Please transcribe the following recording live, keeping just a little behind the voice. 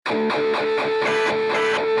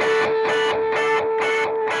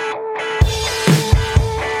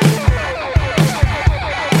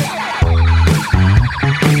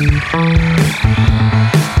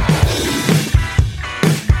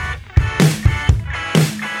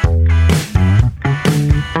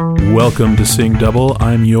Welcome to Sing Double.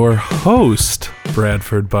 I'm your host,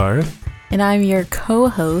 Bradford Barth. And I'm your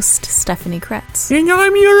co-host, Stephanie Kretz. And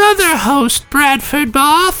I'm your other host, Bradford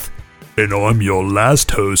Barth. And I'm your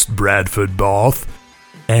last host, Bradford Barth.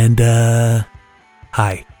 And,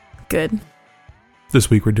 hi. Good. This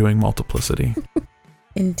week we're doing Multiplicity.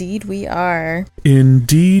 Indeed we are.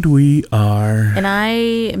 Indeed we are. And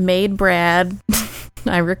I made Brad,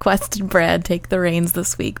 I requested Brad take the reins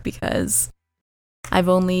this week because I've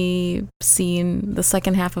only seen the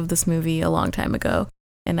second half of this movie a long time ago.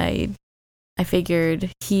 And I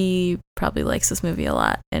figured he probably likes this movie a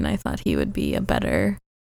lot, and I thought he would be a better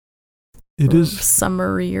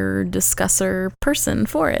summary or discusser person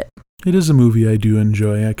for it. It is a movie I do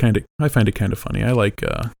enjoy. I find it kind of funny. I like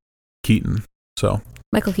Keaton. So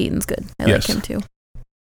Michael Keaton's good. I like him too.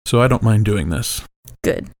 So I don't mind doing this.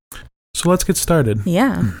 Good. So let's get started.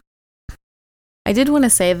 Yeah. I did want to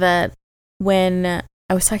say that when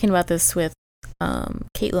I was talking about this with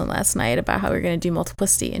Caitlin last night about how we were going to do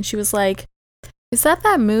Multiplicity, and she was like, is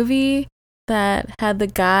that movie that had the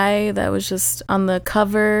guy that was just on the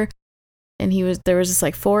cover and there was just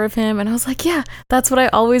like 4 of him? And I was like, yeah, that's what I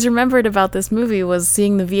always remembered about this movie, was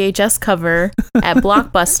seeing the VHS cover at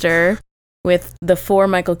Blockbuster with the 4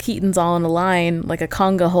 Michael Keatons all in a line, like a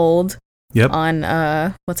conga hold. Yep.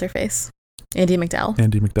 On, what's her face? Andie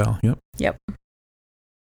MacDowell. Yep.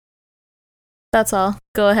 That's all.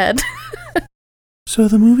 Go ahead. So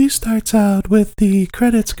the movie starts out with the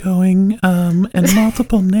credits going, and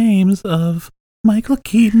multiple names of Michael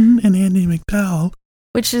Keaton and Andie MacDowell.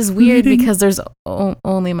 Which is weird because there's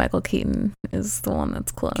only Michael Keaton is the one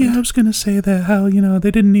that's cloned. Yeah, I was going to say that how,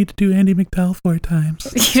 they didn't need to do Andie MacDowell 4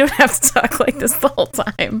 times. You don't have to talk like this the whole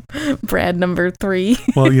time. Brad number 3.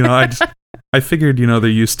 Well, I figured, they're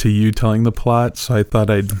used to you telling the plot, so I thought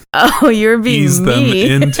I'd you're being ease them me.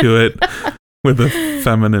 into it with a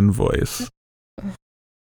feminine voice.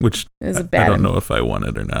 Which I don't know if I want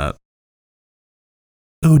it or not.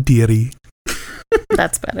 Oh, dearie.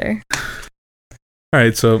 That's better. All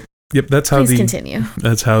right, so yep, that's how continue.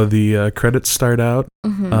 That's how the credits start out.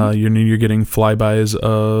 Mm-hmm. You're getting flybys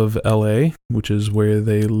of L.A., which is where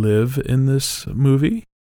they live in this movie,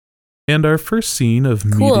 and our first scene of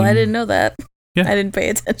cool. meeting. I didn't know that. Yeah, I didn't pay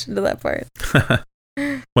attention to that part.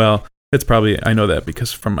 Well, it's probably I know that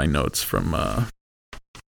because from my notes from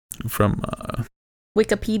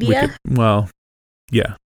Wikipedia?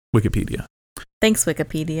 Wikipedia. Thanks,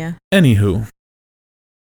 Wikipedia. Anywho,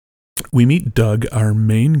 we meet Doug, our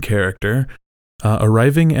main character,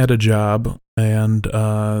 arriving at a job, and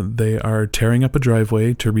they are tearing up a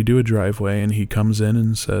driveway to redo a driveway, and he comes in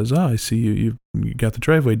and says, I see you got the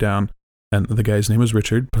driveway down. And the guy's name is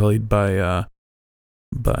Richard, played by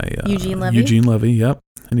Eugene Levy, yep.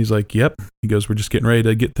 And he's like, yep. He goes, we're just getting ready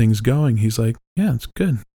to get things going. He's like, yeah, it's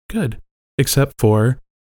good. Except for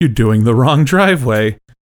you're doing the wrong driveway.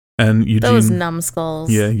 And Eugene, those numbskulls.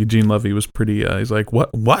 Yeah, Eugene Levy was pretty, he's like,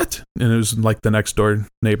 what? And it was like the next door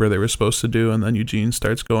neighbor they were supposed to do. And then Eugene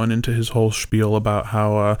starts going into his whole spiel about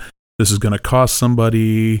how this is going to cost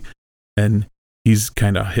somebody. And he's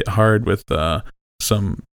kind of hit hard with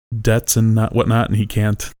some debts and whatnot. And he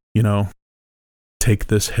can't, take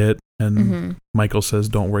this hit. And Michael says,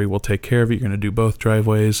 don't worry, we'll take care of it. You're going to do both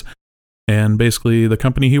driveways. And basically, the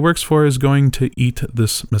company he works for is going to eat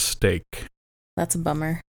this mistake. That's a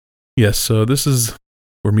bummer. Yes, so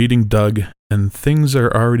we're meeting Doug, and things are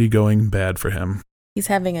already going bad for him. He's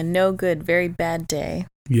having a no good, very bad day.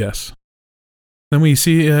 Yes. Then we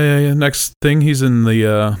see next thing, he's in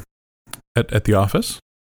the at the office,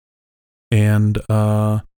 and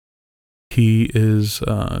he is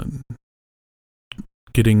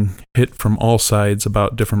getting hit from all sides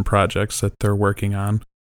about different projects that they're working on.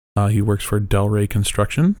 He works for Delray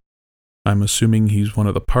Construction. I'm assuming he's one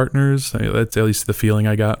of the partners. That's at least the feeling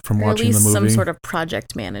I got from watching the movie. Some sort of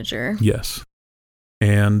project manager. Yes.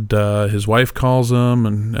 And his wife calls him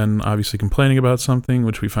and obviously complaining about something,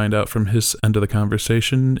 which we find out from his end of the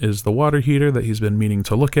conversation is the water heater that he's been meaning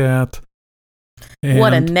to look at. And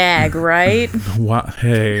what a nag, right?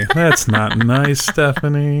 Hey, that's not nice,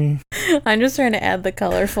 Stephanie. I'm just trying to add the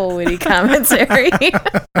colorful, witty commentary.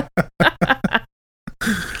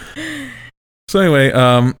 So anyway,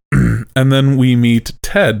 and then we meet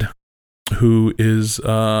Ted, who is,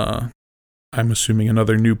 I'm assuming,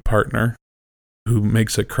 another new partner. who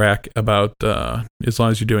makes a crack about as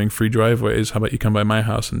long as you're doing free driveways, how about you come by my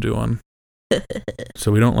house and do one?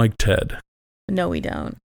 So we don't like Ted. No, we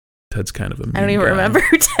don't. Ted's kind of a mean I don't even guy. remember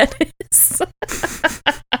who Ted is.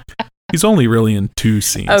 He's only really in 2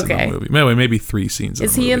 scenes in Okay. the movie. Maybe 3 scenes in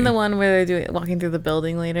Is the movie. he in the one where they're walking through the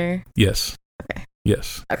building later? Yes. Okay.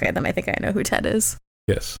 Yes. Okay, then I think I know who Ted is.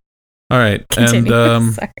 Yes. All right. Continue.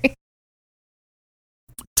 And Sorry.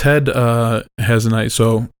 Ted has an idea.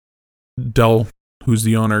 So Dell, who's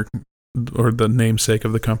the owner or the namesake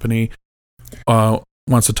of the company,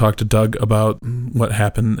 wants to talk to Doug about what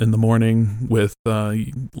happened in the morning with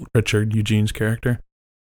Richard, Eugene's character.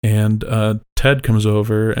 And Ted comes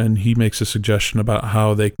over and he makes a suggestion about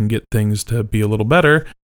how they can get things to be a little better.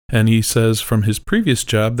 And he says from his previous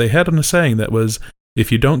job, they had a saying that was,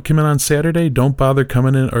 if you don't come in on Saturday, don't bother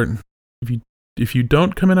coming in. Or if you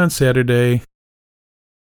don't come in on Saturday,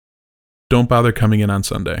 don't bother coming in on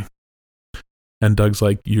Sunday. And Doug's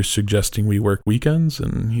like, you're suggesting we work weekends?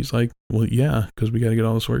 And he's like, well, yeah, because we got to get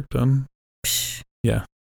all this work done. Psh. Yeah.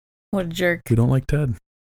 What a jerk. We don't like Ted.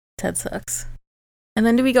 Ted sucks. And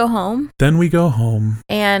then do we go home? Then we go home.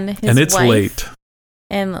 And it's wife late.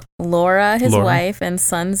 And Laura, his Laura. wife, and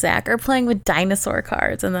son Zach are playing with dinosaur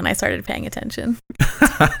cards. And then I started paying attention.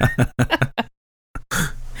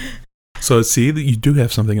 So see that you do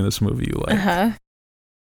have something in this movie you like. Uh-huh.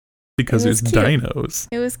 Because It was there's cute. dinos.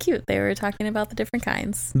 It was cute. They were talking about the different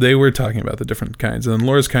kinds. They were talking about the different kinds. And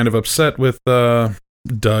Laura's kind of upset with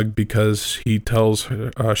Doug because she tells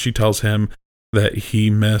him that he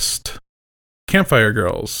missed Campfire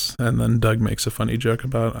Girls. And then Doug makes a funny joke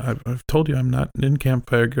about, I've told you I'm not in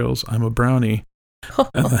Campfire Girls. I'm a brownie.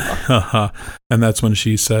 And that's when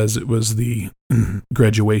she says it was the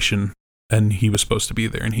graduation and he was supposed to be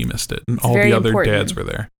there and he missed it. And It's all very the other important. dads were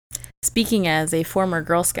there. Speaking as a former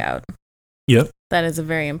Girl Scout. Yep. That is a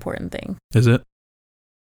very important thing. Is it?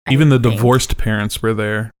 I Even the think. divorced parents were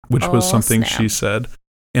there, which was Oh, something snap. she said.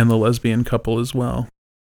 And the lesbian couple as well.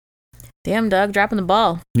 Damn, Doug, dropping the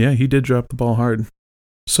ball. Yeah, he did drop the ball hard.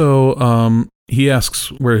 So he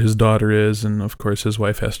asks where his daughter is, and of course his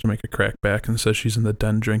wife has to make a crack back and says she's in the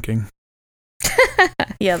den drinking.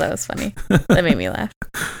 Yeah, that was funny. That made me laugh.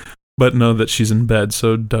 But know that she's in bed,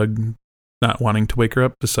 so Doug, not wanting to wake her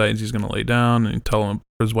up, decides he's going to lay down and tell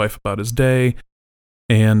his wife about his day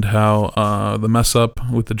and how the mess up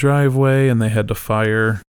with the driveway, and they had to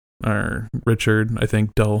fire Richard. I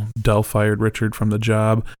think Dell fired Richard from the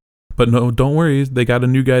job. But no, don't worry, they got a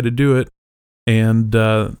new guy to do it. And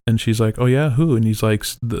she's like, oh yeah, who? And he's like,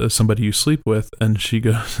 somebody you sleep with. And she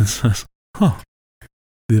goes and says, huh,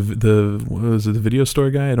 the what was it, the video store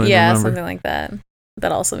guy? I don't even Yeah, remember. something like that.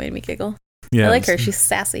 That also made me giggle. Yeah, I like her. She's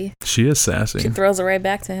sassy. She is sassy. She throws it right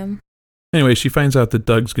back to him. Anyway, she finds out that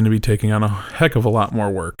Doug's going to be taking on a heck of a lot more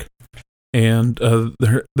work. And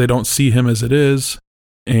they don't see him as it is.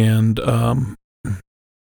 And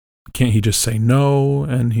can't he just say no?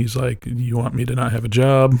 And he's like, you want me to not have a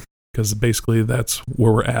job? Because basically that's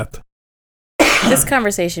where we're at. This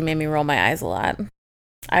conversation made me roll my eyes a lot.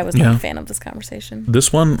 I was not a fan of this conversation.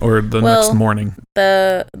 This one or the next morning?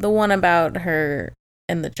 The one about her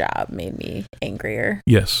and the job made me angrier.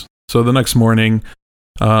 Yes. So the next morning,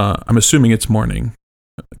 I'm assuming it's morning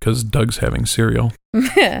because Doug's having cereal.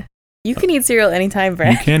 You can eat cereal anytime,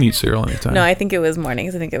 Brad. You can eat cereal anytime. No, I think it was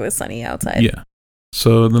mornings. I think it was sunny outside. Yeah.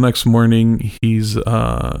 So the next morning,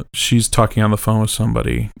 she's talking on the phone with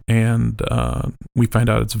somebody, and we find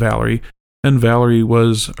out it's Valerie. And Valerie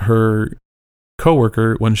was her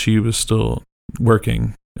coworker when she was still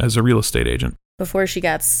working as a real estate agent. Before she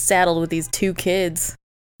got saddled with these 2 kids.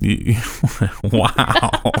 Wow.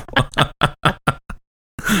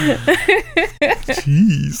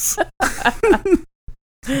 Jeez.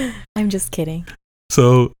 I'm just kidding.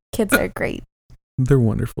 So Kids are great. they're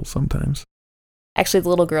wonderful sometimes. Actually, the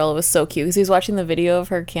little girl was so cute because he was watching the video of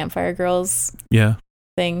her Campfire Girls Yeah.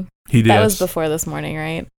 thing. He did. That was before this morning,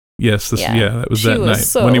 right? Yes, that was She that was night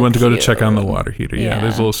so when he went to go to cute. check on the water heater. Yeah,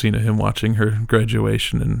 there's a little scene of him watching her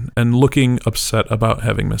graduation and looking upset about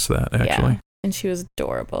having missed that, actually. Yeah, and she was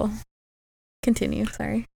adorable. Continue,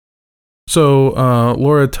 sorry. So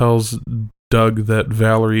Laura tells Doug that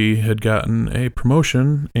Valerie had gotten a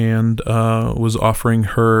promotion and was offering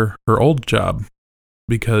her old job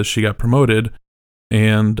because she got promoted,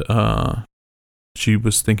 and she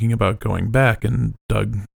was thinking about going back, and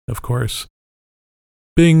Doug, of course,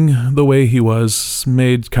 being the way he was,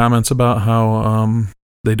 made comments about how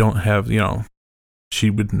they don't have, she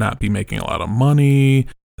would not be making a lot of money,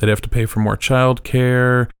 they'd have to pay for more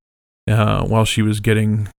childcare, while she was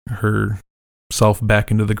getting herself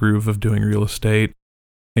back into the groove of doing real estate.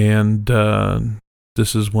 And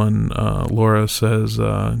this is when Laura says,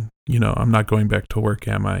 I'm not going back to work,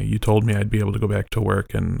 am I? You told me I'd be able to go back to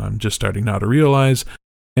work, and I'm just starting now to realize.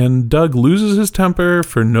 And Doug loses his temper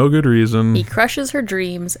for no good reason. He crushes her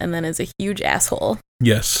dreams and then is a huge asshole.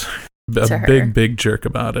 Yes. A big jerk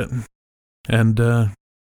about it. And,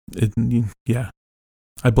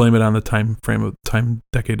 I blame it on the time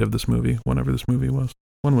decade of this movie, whenever this movie was.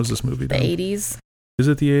 When was this movie done? The 80s. Is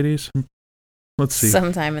it the 80s? Let's see.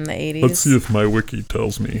 Sometime in the 80s. Let's see if my wiki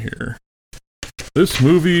tells me here. This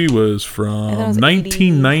movie was from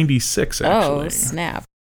 1996, actually. Oh, snap.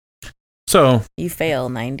 So you fail,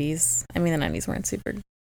 90s. I mean, the 90s weren't super.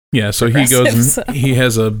 Yeah, so he goes and he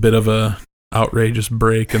has a bit of a outrageous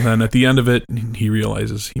break, and then at the end of it, he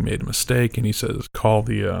realizes he made a mistake, and he says, call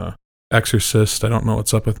the exorcist. I don't know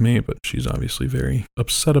what's up with me, but she's obviously very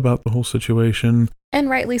upset about the whole situation. And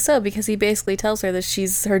rightly so, because he basically tells her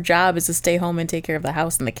that her job is to stay home and take care of the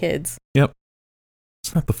house and the kids. Yep.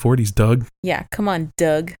 It's not the 40s, Doug. Yeah, come on,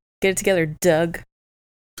 Doug. Get it together, Doug.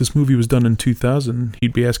 This movie was done in 2000.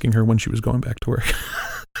 He'd be asking her when she was going back to work.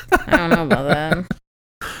 I don't know about that.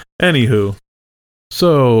 Anywho.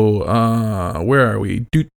 So, where are we?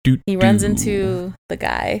 He runs into the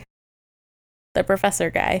guy. The professor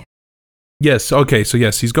guy. Yes, okay, so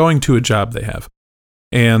yes, he's going to a job they have.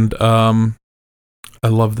 And, I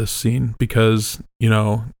love this scene because,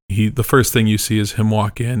 the first thing you see is him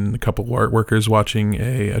walk in, a couple of art workers watching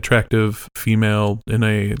a attractive female in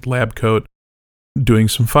a lab coat doing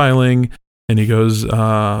some filing, and he goes,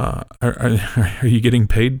 are you getting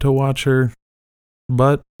paid to watch her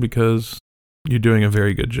butt? Because you're doing a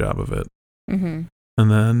very good job of it. Mm-hmm.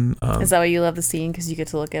 And then... is that why you love the scene? Because you get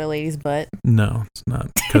to look at a lady's butt? No, it's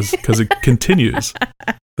not. Because it continues.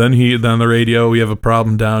 Then on the radio, we have a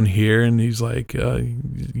problem down here, and he's like,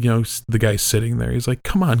 the guy's sitting there. He's like,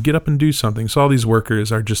 come on, get up and do something. So all these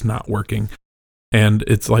workers are just not working. And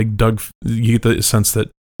it's like Doug, you get the sense that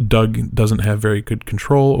Doug doesn't have very good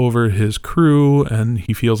control over his crew, and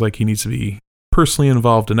he feels like he needs to be personally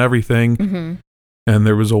involved in everything. Mm-hmm. And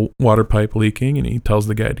there was a water pipe leaking, and he tells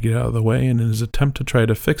the guy to get out of the way, and in his attempt to try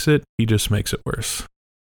to fix it, he just makes it worse.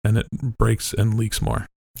 And it breaks and leaks more.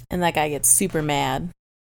 And that guy gets super mad.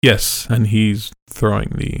 Yes, and he's throwing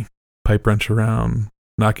the pipe wrench around,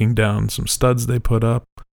 knocking down some studs they put up.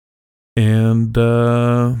 And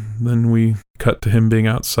then we cut to him being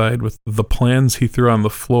outside with the plans he threw on the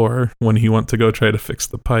floor when he went to go try to fix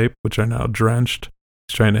the pipe, which are now drenched.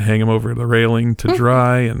 He's trying to hang them over the railing to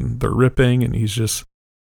dry, and they're ripping, and he's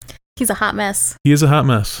a hot mess. He is a hot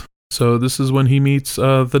mess. So this is when he meets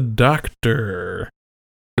the doctor.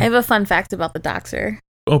 I have a fun fact about the doctor.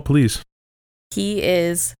 Oh, please. He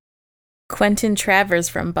is Quentin Travers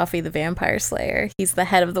from Buffy the Vampire Slayer. He's the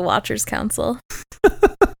head of the Watchers Council.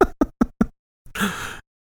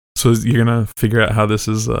 So you're going to figure out how this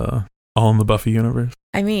is all in the Buffy universe?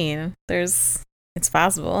 I mean, it's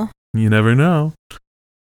possible. You never know.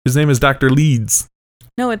 His name is Dr. Leeds.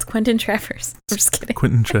 No, it's Quentin Travers. I'm just kidding.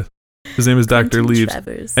 His name is Dr. Leeds.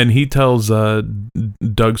 Travers. And he tells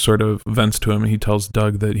Doug, sort of vents to him, and he tells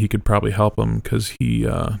Doug that he could probably help him because he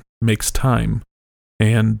makes time,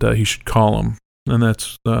 and he should call him. And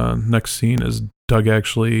that's next scene is Doug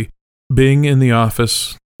actually being in the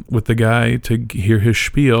office with the guy to hear his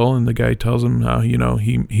spiel, and the guy tells him how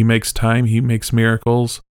he makes time, he makes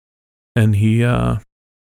miracles, and Doug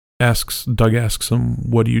asks him,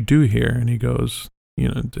 what do you do here? And he goes,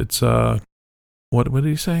 it's what did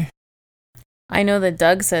he say? I know that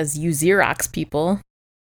Doug says you Xerox people.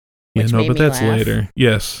 Yeah, no, but that's later.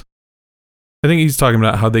 Yes. I think he's talking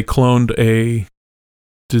about how they cloned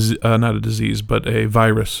not a disease, but a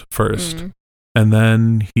virus first. Mm-hmm. And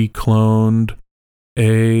then he cloned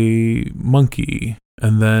a monkey.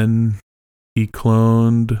 And then he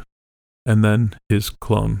cloned, and then his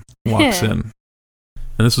clone walks in.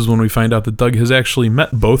 And this is when we find out that Doug has actually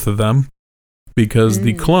met both of them, because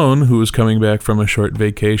the clone, who was coming back from a short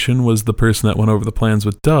vacation, was the person that went over the plans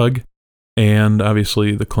with Doug. And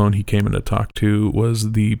obviously the clone he came in to talk to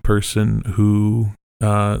was the person who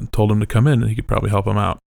told him to come in, and he could probably help him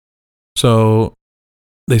out. So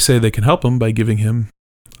they say they can help him by giving him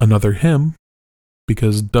another him,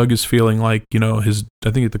 because Doug is feeling like, I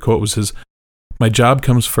think the quote was my job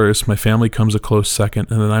comes first, my family comes a close second,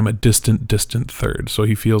 and then I'm a distant third. So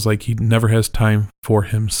he feels like he never has time for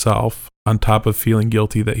himself, on top of feeling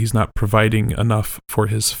guilty that he's not providing enough for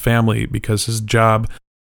his family because his job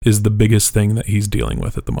is the biggest thing that he's dealing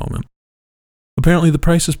with at the moment. Apparently the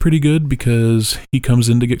price is pretty good because he comes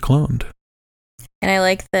in to get cloned. And I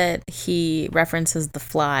like that he references The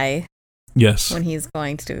Fly. Yes. When he's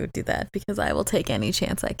going to do that, because I will take any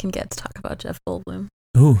chance I can get to talk about Jeff Goldblum.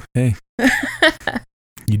 Oh, hey.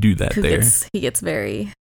 You do that there. He gets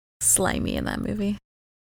very slimy in that movie.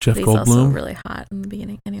 Jeff He's Goldblum. also really hot in the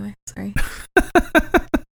beginning. Anyway, sorry.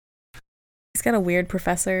 He's got a weird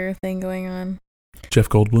professor thing going on. Jeff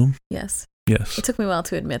Goldblum? Yes. Yes. It took me a while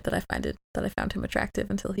to admit that I found him attractive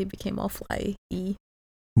until he became all fly-y.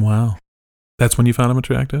 Wow. That's when you found him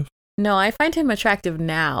attractive? No, I find him attractive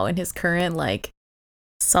now in his current, like,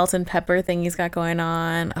 salt and pepper thing he's got going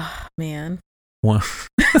on. Oh, man. Wow.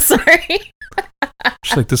 Sorry.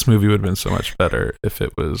 Just like this movie would have been so much better if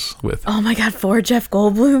it was with... Oh my god, 4 Jeff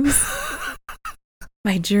Goldblums.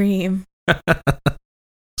 My dream.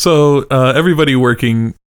 So everybody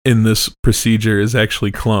working in this procedure is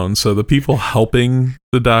actually clones. So the people helping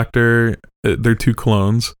the doctor, they're 2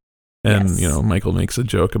 clones. And, Yes. you know, Michael makes a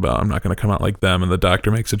joke about, I'm not going to come out like them. And the doctor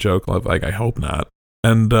makes a joke like, I hope not.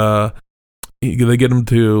 And they get him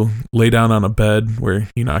to lay down on a bed where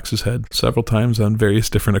he knocks his head several times on various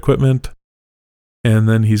different equipment. And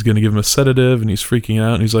then he's going to give him a sedative, and he's freaking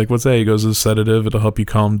out. And he's like, what's that? He goes, a sedative. It'll help you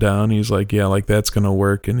calm down. And he's like, yeah, like that's going to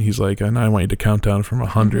work. And he's like, and I want you to count down from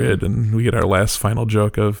 100. Mm-hmm. And we get our last final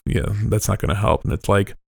joke of, yeah, that's not going to help. And it's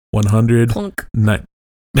like 100. Plunk. And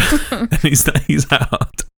he's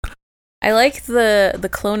out. I like the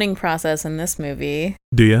cloning process in this movie.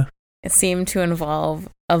 Do you? It seemed to involve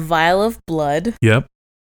a vial of blood, Yep.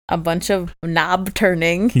 a bunch of knob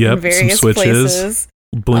turning Yep, some in various switches. places.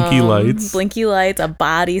 Blinky lights. A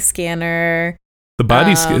body scanner. The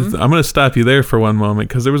body scan. I'm going to stop you there for one moment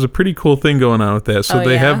because there was a pretty cool thing going on with that. So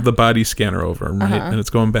they have the body scanner over them, right? And it's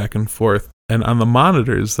going back and forth. And on the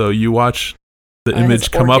monitors, though, you watch the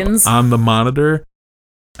image come organs. up on the monitor,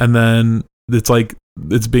 and then it's like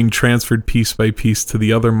it's being transferred piece by piece to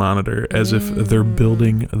the other monitor as if they're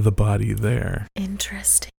building the body there.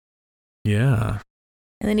 Interesting. Yeah.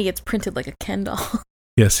 And then he gets printed like a Ken doll.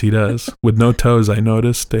 Yes, he does. With no toes, I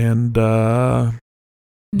noticed, and toes?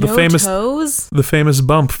 the famous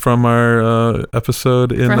bump from our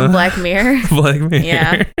episode in From Black Mirror. Black Mirror.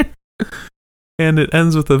 Yeah. And it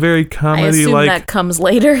ends with a very I comedy assume like that comes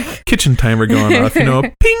later. kitchen timer going off,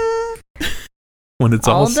 ping when it's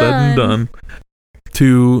all said and done.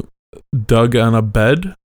 To Doug on a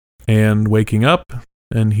bed and waking up,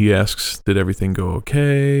 and he asks, did everything go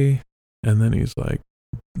okay? And then he's like,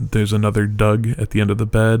 there's another Doug at the end of the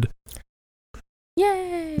bed.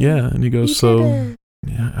 Yay! Yeah, and he goes, so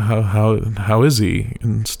yeah, how is he?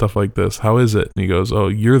 And stuff like this. How is it? And he goes, oh,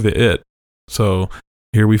 you're the it. So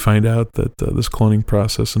here we find out that this cloning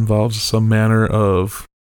process involves some manner of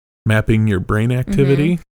mapping your brain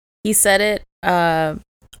activity. Mm-hmm. He said it,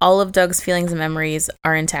 all of Doug's feelings and memories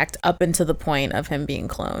are intact up until the point of him being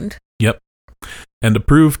cloned. Yep. And to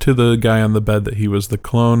prove to the guy on the bed that he was the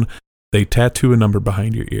clone, they tattoo a number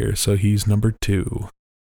behind your ear, so he's number 2.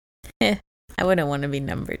 I wouldn't want to be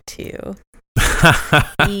number 2.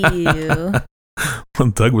 Ew. Well,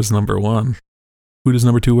 Doug was number 1. Who does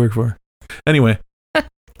number 2 work for? Anyway.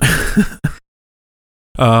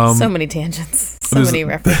 So many tangents. So many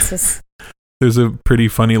references. There's a pretty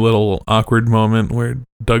funny little awkward moment where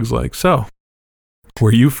Doug's like, so,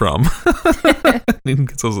 where are you from? He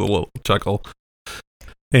gets us a little chuckle.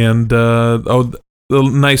 And, the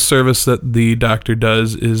nice service that the doctor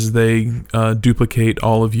does is they duplicate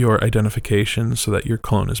all of your identification so that your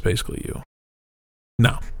clone is basically you.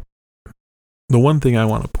 Now, the one thing I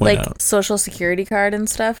want to point out. Like social security card and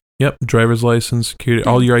stuff? Yep, driver's license, security,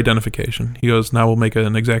 all your identification. He goes, now we'll make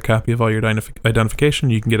an exact copy of all your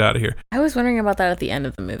identification. You can get out of here. I was wondering about that at the end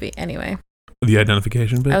of the movie. Anyway. The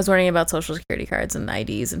identification bit? I was wondering about social security cards and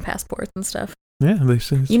IDs and passports and stuff. Yeah, they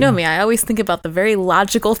say. You know me, I always think about the very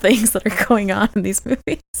logical things that are going on in these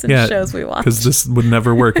movies and shows we watch. Because this would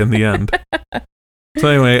never work in the end. So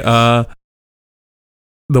anyway,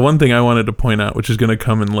 the one thing I wanted to point out, which is going to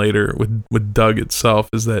come in later with Doug itself,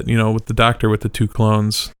 is that, with the doctor with the 2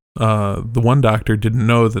 clones, the one doctor didn't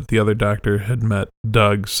know that the other doctor had met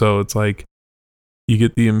Doug. So it's like you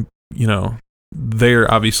get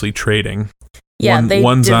they're obviously trading. Yeah,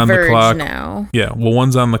 one's on the clock now. Yeah, well,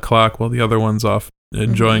 one's on the clock while the other one's off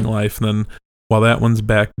enjoying life. And then while that one's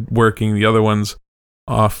back working, the other one's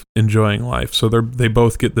off enjoying life. So they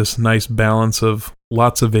both get this nice balance of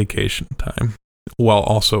lots of vacation time while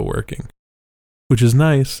also working, which is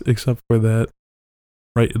nice, except for that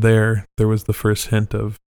right there was the first hint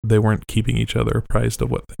of they weren't keeping each other apprised of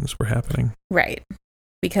what things were happening. Right.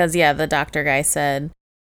 Because, the doctor guy said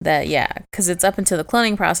that, because it's up into the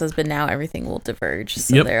cloning process, but now everything will diverge.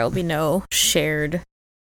 So there will be no shared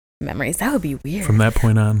memories. That would be weird. From that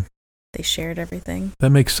point on. They shared everything. That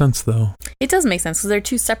makes sense, though. It does make sense because they're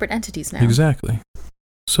 2 separate entities now. Exactly.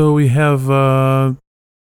 So we have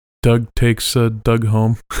Doug takes Doug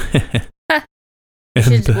home.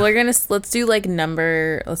 And let's do like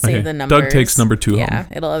number. Let's save the numbers. Doug takes number 2 home.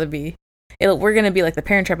 Yeah, we're gonna be like the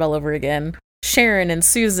Parent Trap all over again. Sharon and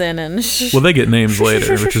Susan and. Well, they get names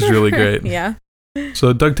later, which is really great. Yeah.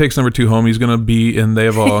 So Doug takes number 2 home. He's gonna be in. They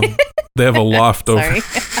have a loft over.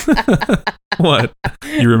 What?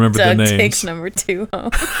 You remember Doug the names? Doug takes number 2 home.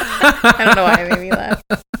 I don't know why it made me laugh.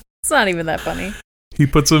 It's not even that funny. He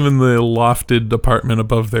puts them in the lofted apartment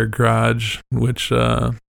above their garage, which.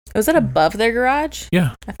 Was it above their garage?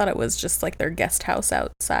 Yeah. I thought it was just like their guest house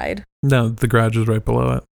outside. No, the garage is right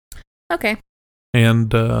below it. Okay.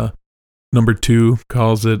 And number 2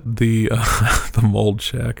 calls it the mold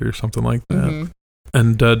shack or something like that. Mm-hmm.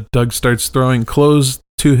 And Doug starts throwing clothes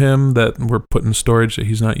to him that were put in storage that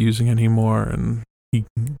he's not using anymore. And he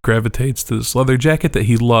gravitates to this leather jacket that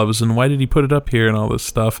he loves. And why did he put it up here and all this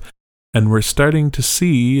stuff? And we're starting to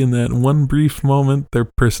see in that one brief moment their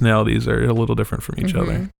personalities are a little different from each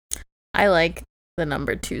other. I like the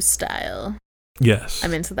number 2 style. Yes.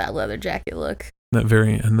 I'm into that leather jacket look. That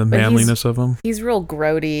and the manliness of him. He's real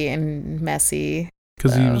grody and messy.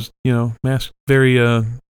 Because he was, very, I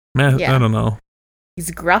don't know.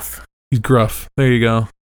 He's gruff. He's gruff. There you go.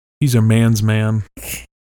 He's a man's man.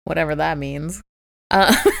 Whatever that means.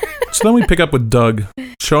 So then we pick up with Doug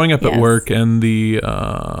showing up at work and we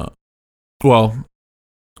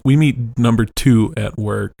meet number 2 at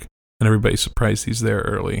work and everybody's surprised he's there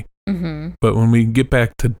early. Mm-hmm. But when we get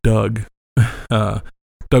back to Doug,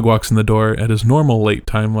 Doug walks in the door at his normal late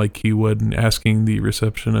time like he would, and asking the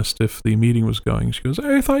receptionist if the meeting was going. She goes,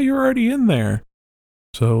 I thought you were already in there.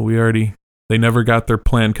 So they never got their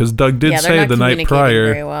plan, because Doug did say the night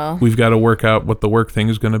prior, we've got to work out what the work thing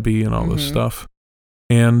is going to be and all this stuff.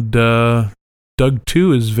 And Doug,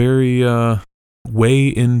 too, is very way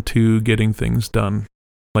into getting things done,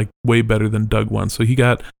 like way better than Doug once. So he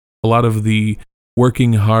got a lot of the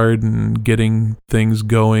working hard and getting things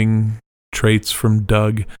going traits from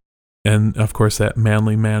Doug, and of course that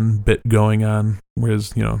manly man bit going on,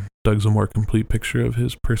 whereas Doug's a more complete picture of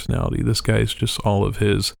his personality. This guy's just all of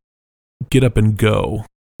his get up and go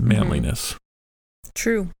manliness.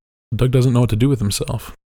 True. Doug doesn't know what to do with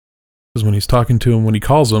himself, because when he's talking to him, when he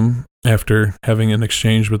calls him after having an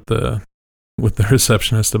exchange with the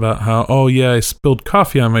receptionist about how, oh yeah, I spilled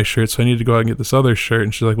coffee on my shirt, so I need to go out and get this other shirt,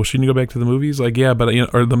 and she's like, well, shouldn't you go back to the movies? Like, yeah, but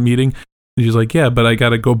or the meeting. And she's like, yeah, but I got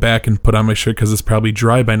to go back and put on my shirt because it's probably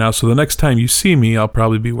dry by now. So the next time you see me, I'll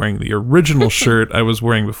probably be wearing the original shirt I was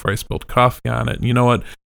wearing before I spilled coffee on it. And you know what?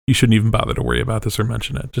 You shouldn't even bother to worry about this or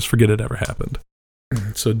mention it. Just forget it ever happened.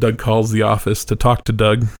 So Doug calls the office to talk to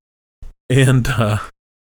Doug. And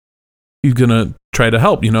he's going to try to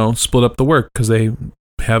help, split up the work, because they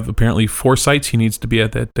have apparently 4 sites he needs to be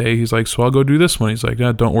at that day. He's like, so I'll go do this one. He's like,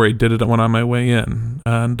 no, don't worry, did it when on my way in.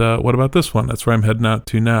 And what about this one? That's where I'm heading out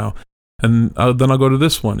to now. And then I'll go to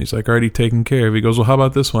this one. He's like, already taken care of. He goes, well, how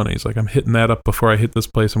about this one? And he's like, I'm hitting that up before I hit this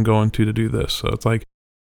place I'm going to do this. So it's like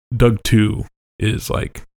Doug 2 is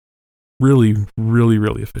like really, really,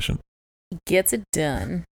 really efficient. He gets it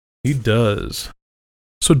done. He does.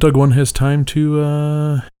 So Doug 1 has time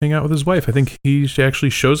to hang out with his wife. I think he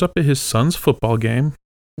actually shows up at his son's football game.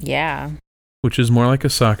 Yeah. Which is more like a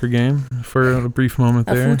soccer game for a brief moment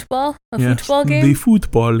there. Football game? The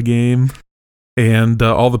football game. And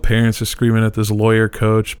all the parents are screaming at this lawyer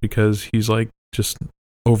coach because he's like just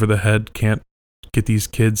over the head, can't get these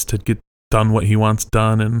kids to get done what he wants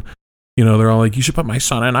done. And, they're all like, you should put my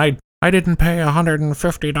son in. I didn't pay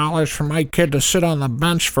 $150 for my kid to sit on the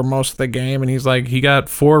bench for most of the game. And he's like, he got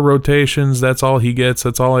 4 rotations. That's all he gets.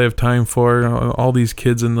 That's all I have time for. All these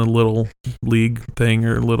kids in the little league thing,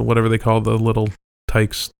 or little, whatever they call the little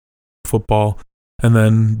tykes football. And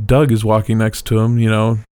then Doug is walking next to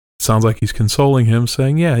him, sounds like he's consoling him,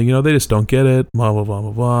 saying, yeah, they just don't get it, blah, blah, blah,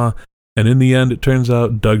 blah, blah. And in the end, it turns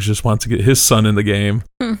out Doug just wants to get his son in the game.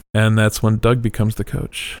 And that's when Doug becomes the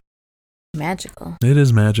coach. Magical. It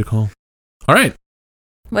is magical. All right.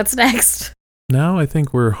 What's next? Now I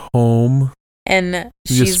think we're home. And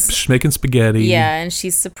she's just making spaghetti. Yeah, and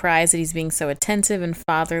she's surprised that he's being so attentive and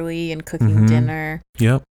fatherly and cooking dinner.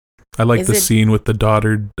 Yep. I like the scene with the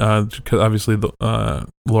daughter, because obviously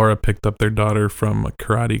Laura picked up their daughter from a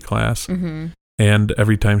karate class. Mm-hmm. And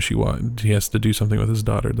every time he has to do something with his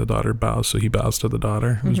daughter, the daughter bows, so he bows to the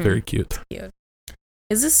daughter. It was very cute.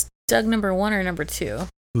 Is this Doug number 1 or number 2?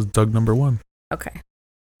 This is Doug number 1. Okay.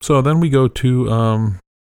 So then we go to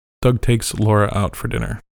Doug takes Laura out for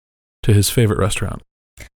dinner to his favorite restaurant.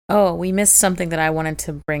 Oh, we missed something that I wanted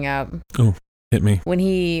to bring up. Oh, hit me. When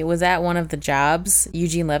he was at one of the jobs,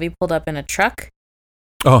 Eugene Levy pulled up in a truck.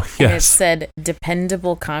 Oh, yes. And it said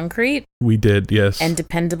Dependable Concrete. We did, yes. And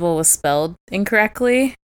dependable was spelled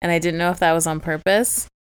incorrectly. and I didn't know if that was on purpose.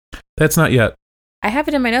 That's not yet. I have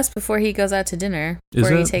it in my notes before he goes out to dinner.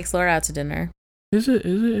 Before he takes Laura out to dinner. Is it?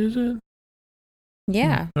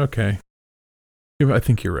 Yeah. Okay. I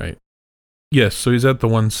think you're right. Yes, so he's at the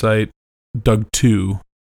one site, Doug 2,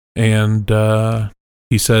 and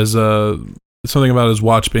he says something about his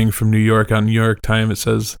watch being from New York. On New York time, it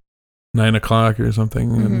says 9 o'clock or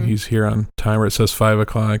something, and he's here on time, or it says 5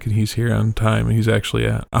 o'clock, and he's here on time, and he's actually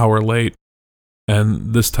an hour late.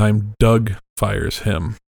 And this time, Doug fires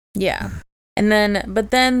him. Yeah.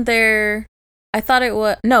 But then I thought it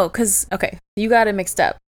was, no, because, okay, you got it mixed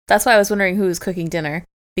up. That's why I was wondering who was cooking dinner,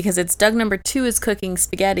 because it's Doug number 2 is cooking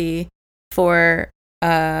spaghetti for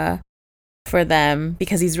them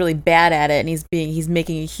because he's really bad at it, and he's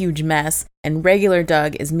making a huge mess, and regular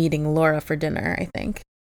Doug is meeting Laura for dinner, I think.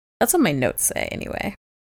 That's what my notes say, anyway.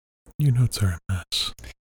 Your notes are a mess.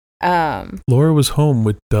 Laura was home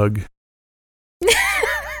with Doug.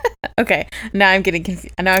 Okay, now I'm getting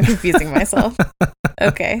now I'm confusing myself.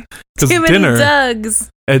 Okay, too many Dougs.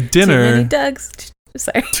 At dinner, too many Dougs.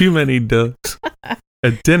 Sorry, too many Dougs.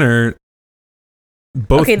 At dinner,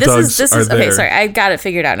 both Dougs are there. Okay, sorry, I got it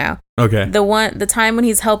figured out now. Okay, the time when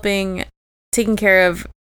he's taking care of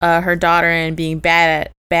her daughter and being bad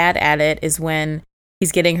at it is when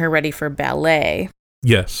he's getting her ready for ballet.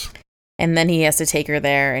 Yes. And then he has to take her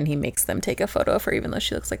there, and he makes them take a photo of her, even though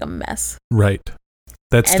she looks like a mess. Right.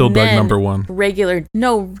 That's still Doug number 1.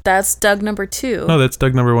 No, that's Doug number 2. No, that's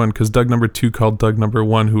Doug number 1, because Doug number 2 called Doug number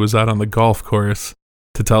 1, who was out on the golf course,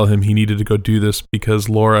 to tell him he needed to go do this because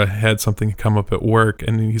Laura had something come up at work.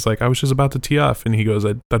 And he's like, I was just about to tee off. And he goes,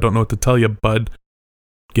 I don't know what to tell you, bud.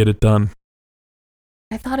 Get it done.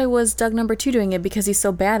 I thought it was Doug number 2 doing it because he's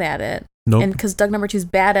so bad at it. Nope. And because Doug number 2's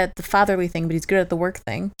bad at the fatherly thing, but he's good at the work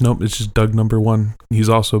thing. Nope, it's just Doug number 1. He's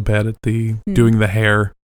also bad at the doing the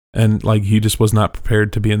hair. And, he just was not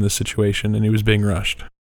prepared to be in this situation, and he was being rushed.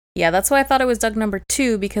 Yeah, that's why I thought it was Doug number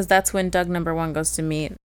 2, because that's when Doug number 1 goes to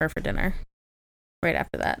meet her for dinner. Right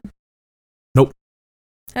after that. Nope.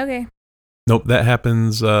 Okay. Nope, that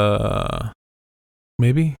happens,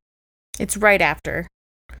 maybe? It's right after.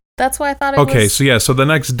 That's why I thought it was... Okay, so the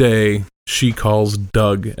next day, she calls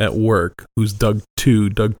Doug at work, who's Doug 2.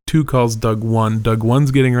 Doug 2 calls Doug 1. Doug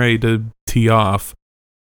 1's getting ready to tee off,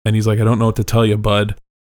 and he's like, I don't know what to tell you, bud.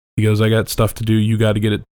 He goes, I got stuff to do. You got to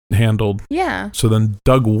get it handled. Yeah. So then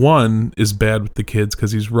Doug 1 is bad with the kids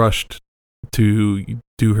because he's rushed to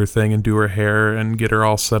do her thing and do her hair and get her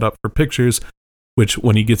all set up for pictures, which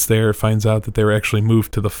when he gets there, finds out that they were actually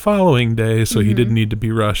moved to the following day, so he didn't need to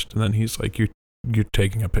be rushed. And then he's like, you're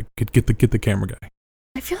taking a pic. Get the camera guy.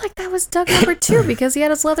 I feel like that was Doug number 2 because he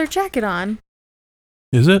had his leather jacket on.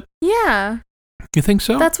 Is it? Yeah. You think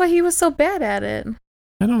so? That's why he was so bad at it.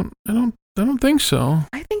 I don't think so.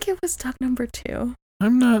 I think it was Doug number 2.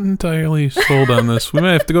 I'm not entirely sold on this. We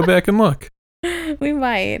might have to go back and look. We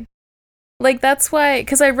might. That's why,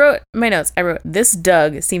 because I wrote my notes. I wrote, this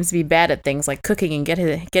Doug seems to be bad at things like cooking and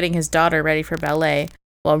getting his daughter ready for ballet,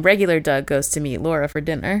 while regular Doug goes to meet Laura for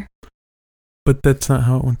dinner. But that's not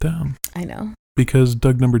how it went down. I know. Because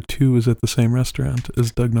Doug number 2 is at the same restaurant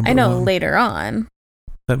as Doug number 1. I know, later on.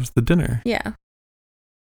 That was the dinner. Yeah.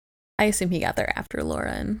 I assume he got there after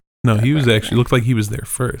Laura and... No, he was actually, looked like he was there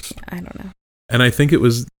first. I don't know. And I think it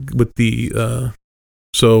was with the,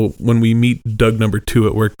 so when we meet Doug number 2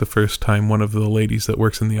 at work the first time, one of the ladies that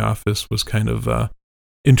works in the office was kind of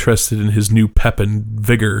interested in his new pep and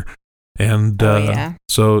vigor. And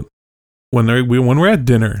so when we're at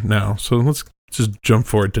dinner now, so let's just jump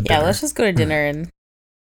forward to dinner. Yeah, let's just go to dinner. And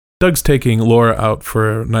Doug's taking Laura out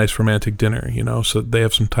for a nice romantic dinner, so they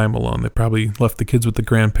have some time alone. They probably left the kids with the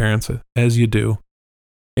grandparents, as you do.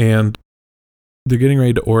 And they're getting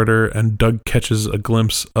ready to order, and Doug catches a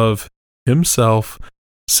glimpse of himself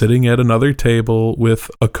sitting at another table with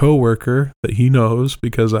a coworker that he knows,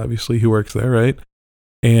 because obviously he works there, right?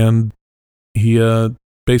 And he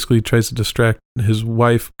basically tries to distract his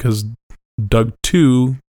wife because Doug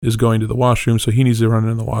 2 is going to the washroom, so he needs to run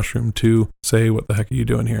in the washroom to say, what the heck are you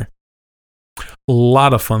doing here? A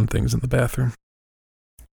lot of fun things in the bathroom.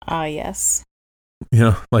 Ah, yes.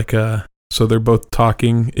 So they're both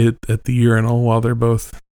talking at the urinal while they're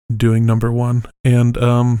both doing number 1.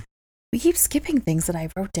 And we keep skipping things that I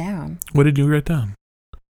wrote down. What did you write down?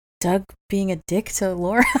 Doug being a dick to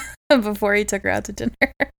Laura before he took her out to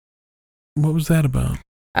dinner. What was that about?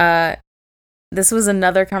 This was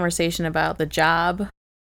another conversation about the job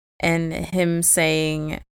and him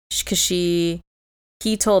saying, because he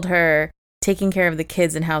told her taking care of the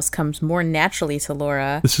kids in house comes more naturally to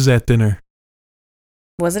Laura. This is at dinner.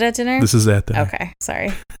 Was it at dinner? This is at dinner. Okay,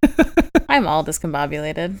 sorry. I'm all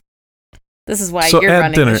discombobulated. This is why so you're at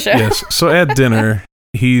running dinner, the show. yes. So at dinner,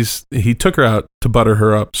 he took her out to butter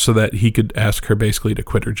her up so that he could ask her basically to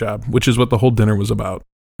quit her job, which is what the whole dinner was about.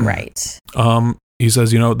 Right. He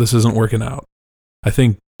says, this isn't working out. I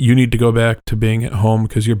think you need to go back to being at home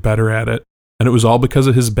because you're better at it. And it was all because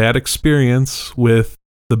of his bad experience with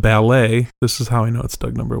the ballet. This is how I know it's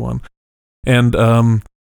Doug number one. And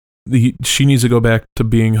she needs to go back to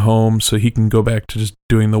being home so he can go back to just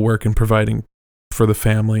doing the work and providing for the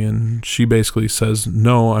family. And she basically says,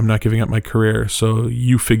 no, I'm not giving up my career, so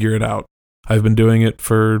you figure it out. I've been doing it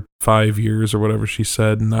for 5 years or whatever she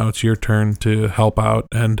said, and now it's your turn to help out,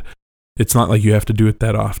 and it's not like you have to do it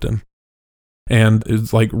that often. And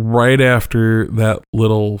it's like right after that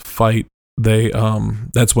little fight,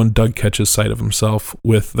 that's when Doug catches sight of himself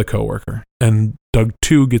with the coworker. And Doug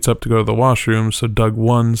 2 gets up to go to the washroom, so Doug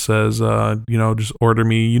 1 says, just order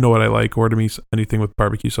me, you know what I like, order me anything with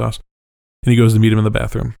barbecue sauce. And he goes to meet him in the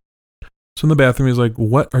bathroom. So in the bathroom, he's like,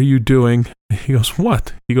 what are you doing? He goes,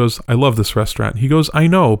 what? He goes, I love this restaurant. He goes, I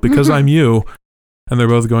know, because I'm you. And they're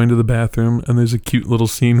both going to the bathroom, and there's a cute little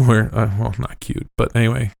scene where, not cute, but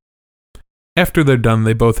anyway. After they're done,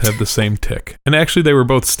 they both have the same tick. And actually, they were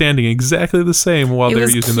both standing exactly the same while they were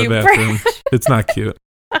using the bathroom. It's not cute.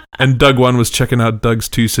 And Doug 1 was checking out Doug's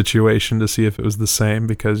 2 situation to see if it was the same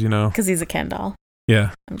because, Because he's a Ken doll.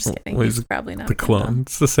 Yeah. I'm just kidding. He's probably not the clone.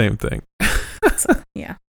 It's the same thing.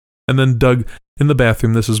 Yeah. And then Doug, in the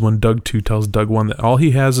bathroom, this is when Doug 2 tells Doug 1 that all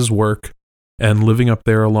he has is work and living up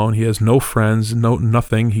there alone. He has no friends,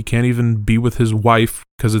 nothing. He can't even be with his wife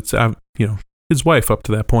because it's, his wife up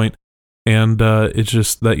to that point. And it's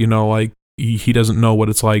just that, he doesn't know what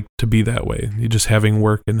it's like to be that way. You're just having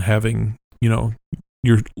work and having, you're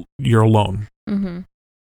alone. Mm-hmm.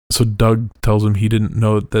 So Doug tells him he didn't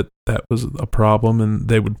know that was a problem and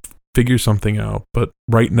they would figure something out. But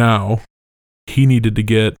right now, he needed to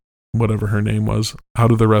get whatever her name was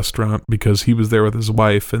out of the restaurant because he was there with his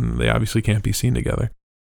wife and they obviously can't be seen together.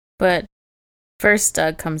 But first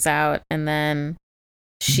Doug comes out and then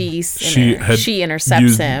she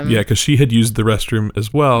intercepts him. Yeah, because she had used the restroom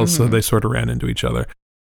as well, so they sort of ran into each other.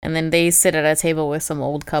 And then they sit at a table with some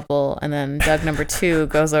old couple, and then Doug number 2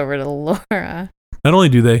 goes over to Laura. Not only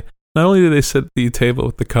do they sit at the table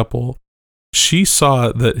with the couple, she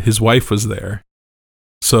saw that his wife was there.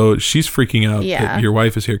 So she's freaking out that your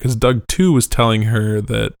wife is here because Doug 2 was telling her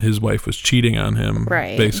that his wife was cheating on him,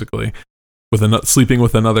 basically, with sleeping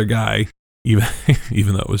with another guy, even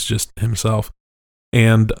though it was just himself.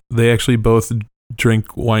 And they actually both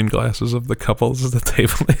drink wine glasses of the couples at the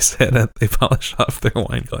table they sat at. They polish off their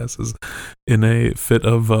wine glasses in a fit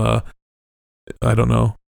of,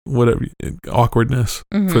 awkwardness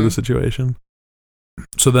for the situation.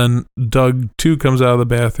 So then Doug 2 comes out of the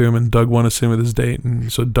bathroom and Doug 1 is sitting with his date.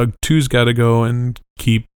 And so Doug 2's got to go and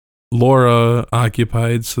keep Laura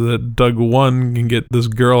occupied so that Doug 1 can get this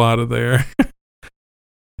girl out of there.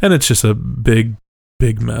 And it's just a big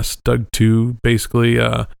mess. Doug 2 basically,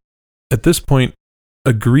 at this point,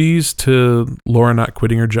 agrees to Laura not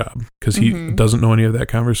quitting her job because he doesn't know any of that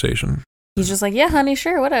conversation. He's just like, yeah, honey,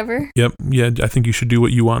 sure, whatever. Yep. Yeah, I think you should do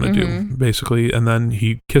what you want to do, basically. And then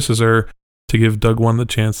he kisses her to give Doug 1 the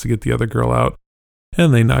chance to get the other girl out.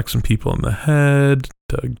 And they knock some people in the head.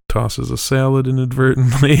 Doug tosses a salad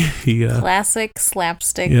inadvertently. Classic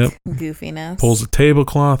slapstick goofiness. Pulls a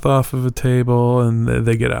tablecloth off of a table, and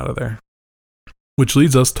they get out of there. Which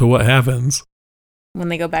leads us to what happens when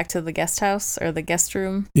they go back to the guest house or the guest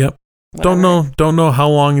room. Yep. Whatever. Don't know how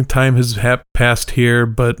long time has passed here,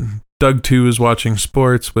 but Doug 2 is watching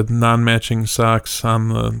sports with non-matching socks on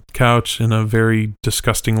the couch in a very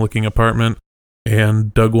disgusting-looking apartment.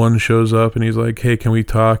 And Doug 1 shows up and he's like, hey, can we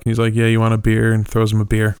talk? And he's like, yeah, you want a beer? And throws him a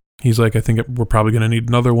beer. He's like, I think we're probably going to need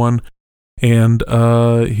another one. And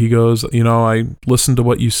he goes, I listened to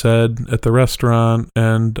what you said at the restaurant,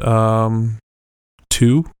 and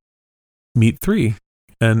 2 meet 3.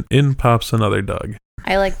 And in pops another Doug.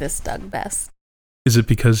 I like this Doug best. Is it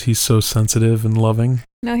because he's so sensitive and loving?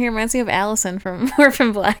 No, he reminds me of Allison from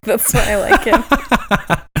Orphan Black. That's why I like him.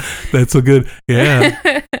 That's so good.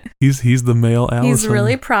 Yeah. He's the male Allison. He's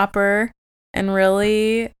really proper and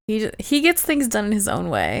really he gets things done in his own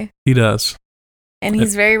way. He does. And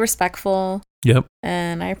he's very respectful. Yep.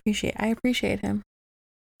 And I appreciate him.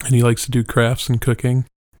 And he likes to do crafts and cooking.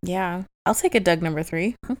 Yeah. I'll take a Doug number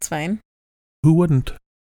 3. That's fine. Who wouldn't?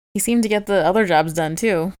 He seemed to get the other jobs done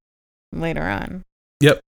too later on.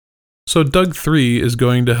 Yep. So Doug 3 is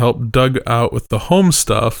going to help Doug out with the home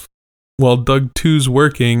stuff while Doug 2's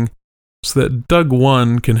working so that Doug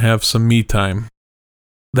 1 can have some me time.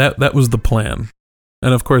 That was the plan.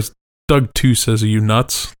 And of course, Doug 2 says, are you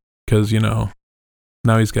nuts? Because,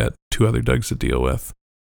 now he's got 2 other Dougs to deal with.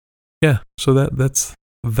 Yeah, so that's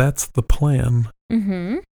the plan.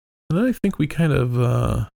 Mm-hmm. And I think we kind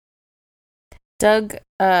of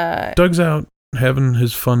Doug's out having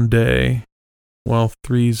his fun day while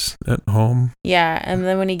 3's at home. Yeah, and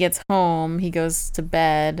then when he gets home, he goes to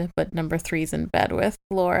bed, but number 3's in bed with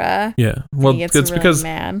Laura. Yeah, well, it's really because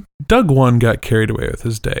mad. Doug 1 got carried away with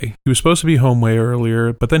his day. He was supposed to be home way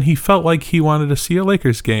earlier, but then he felt like he wanted to see a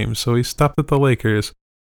Lakers game, so he stopped at the Lakers.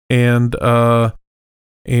 And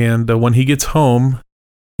when he gets home,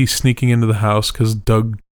 he's sneaking into the house because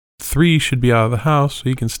Doug 3 should be out of the house, so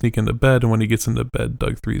he can sneak into bed. And when he gets into bed,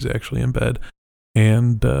 Doug 3 is actually in bed.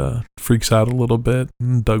 And freaks out a little bit.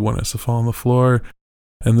 And Doug 1 has to fall on the floor.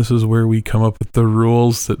 And this is where we come up with the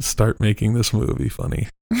rules that start making this movie funny.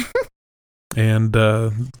 And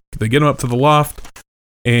they get him up to the loft.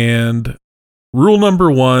 And rule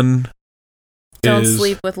number 1 Don't is...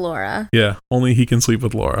 sleep with Laura. Yeah, only he can sleep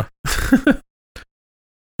with Laura.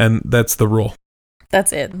 And that's the rule.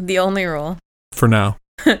 That's it. The only rule. For now.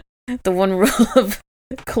 The one rule of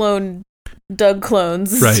Doug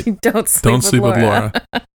clones. Right. Don't sleep with Laura.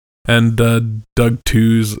 And Doug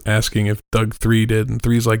 2's asking if Doug 3 did, and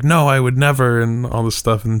 3's like, no, I would never, and all this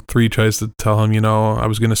stuff. And 3 tries to tell him, I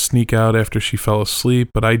was going to sneak out after she fell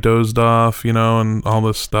asleep, but I dozed off, and all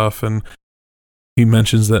this stuff. And he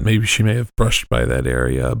mentions that maybe she may have brushed by that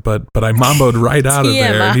area, but I mamboed right out of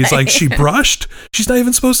there. And he's like, she brushed? She's not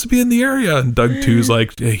even supposed to be in the area. And Doug 2's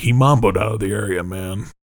like, hey, he mamboed out of the area, man.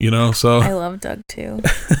 So I love Doug 2.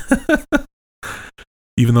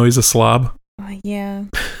 Even though he's a slob? Yeah.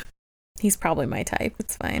 He's probably my type.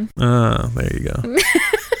 It's fine. There you go.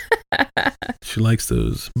 She likes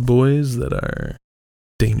those boys that are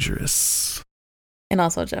dangerous. And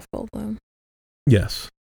also Jeff Goldblum. Yes.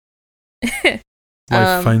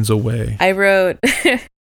 Life finds a way. I wrote,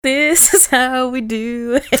 this is how we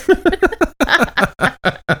do it.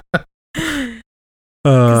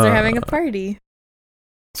 Because they're having a party.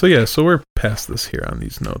 So we're past this here on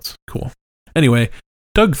these notes. Cool. Anyway,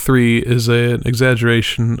 Doug 3 is an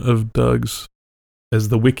exaggeration of Doug's, as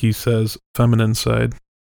the wiki says, feminine side.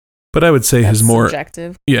 But I would say That's his more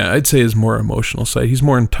subjective. Yeah, I'd say his more emotional side. He's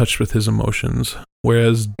more in touch with his emotions,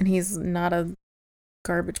 whereas and he's not a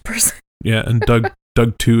garbage person. Yeah, and Doug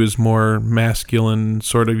 2 is more masculine,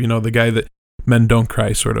 sort of, the guy that men don't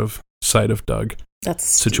cry sort of side of Doug. That's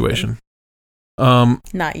situation.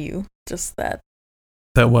 Not you, just that.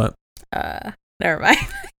 That what? Never mind.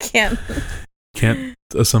 I can't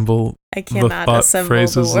assemble I cannot the thought assemble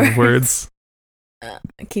phrases the words. of words.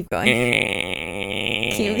 Keep going.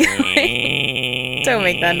 Keep going. Don't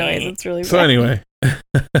make that noise. It's really bad. So anyway.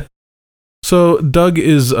 So Doug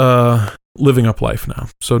is living up life now.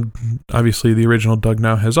 So obviously the original Doug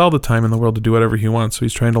now has all the time in the world to do whatever he wants. So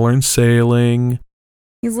he's trying to learn sailing.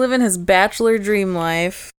 He's living his bachelor dream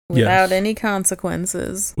life without any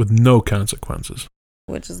consequences. With no consequences.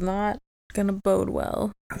 Which is not going to bode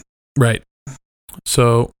well. Right.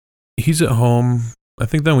 So he's at home. I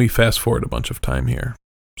think then we fast forward a bunch of time here.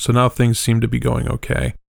 So now things seem to be going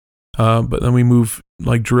okay. But then we move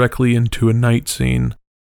directly into a night scene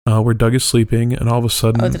where Doug is sleeping, and all of a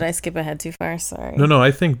sudden... Oh, did I skip ahead too far? Sorry. No,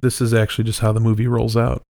 I think this is actually just how the movie rolls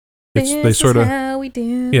out. This is how we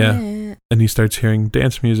do it. And he starts hearing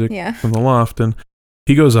dance music from the loft, and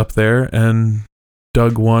he goes up there, and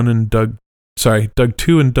Doug 2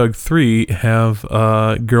 and Doug 3 have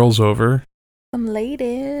girls over. Some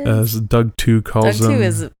ladies. As Doug 2 calls them. Doug 2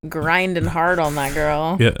 is grinding hard on that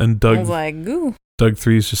girl. Yeah, and Doug... I was like, goo. Doug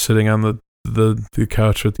 3 is just sitting on the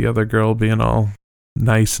couch with the other girl, being all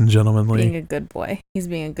nice and gentlemanly. Being a good boy. He's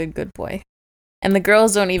being a good boy. And the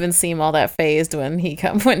girls don't even seem all that phased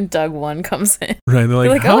when Doug 1 comes in. Right, they're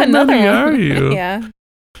like, how many are you? Yeah.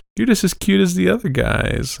 You're just as cute as the other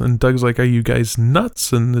guys. And Doug's like, are you guys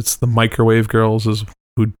nuts? And it's the microwave girls is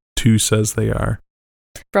who 2 says they are.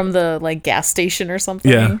 From the gas station or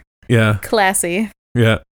something. Yeah. Classy.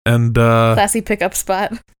 Yeah. And classy pickup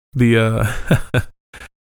spot. Doug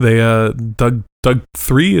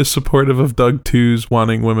 3 is supportive of Doug 2's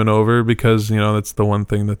wanting women over because, that's the one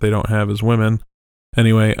thing that they don't have is women.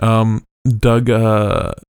 Anyway, Doug,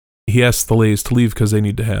 he asks the ladies to leave because they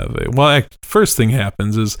need to have first thing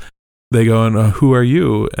happens is they go, and who are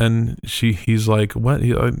you? And he's like, what?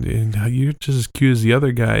 You're just as cute as the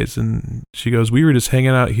other guys. And she goes, we were just hanging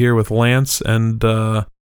out here with Lance and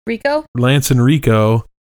Rico.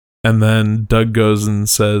 And then Doug goes and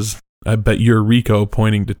says, I bet you're Rico,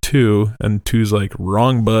 pointing to 2. And 2's like,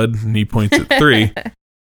 wrong, bud. And he points at 3.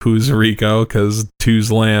 Who's Rico? Because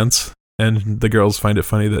 2's Lance. And the girls find it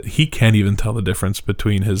funny that he can't even tell the difference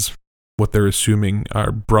between what they're assuming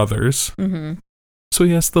are brothers. Mm-hmm. So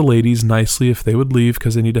he asked the ladies nicely if they would leave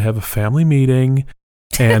because they need to have a family meeting,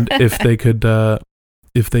 and if they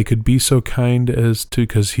could be so kind as to,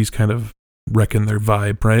 because he's kind of wrecking their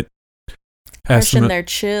vibe, right? Harshing their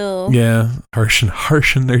chill. Yeah,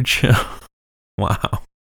 harshing their chill. Wow.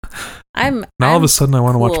 Now all of a sudden I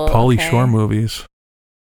want to watch Pauly okay. Shore movies.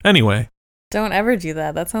 Anyway. Don't ever do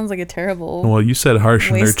that. That sounds like a terrible. Well, you said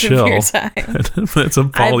harshing their chill. Waste of your time. That's a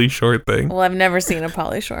Pauly Shore thing. Well, I've never seen a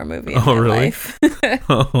Pauly Shore movie in my really? life.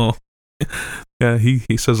 Oh. Yeah,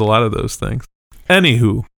 he says a lot of those things.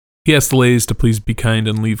 Anywho, he asks the ladies to please be kind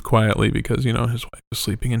and leave quietly because, his wife is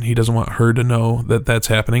sleeping and he doesn't want her to know that that's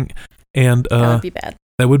happening. And that would be bad.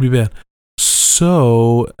 That would be bad.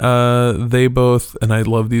 So they both, and I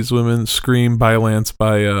love these women, scream "Bye Lance"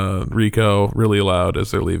 by Rico really loud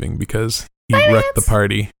as they're leaving because he Bye, wrecked Lance. the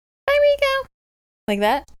party. Bye, Rico. Like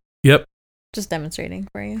that? Yep. Just demonstrating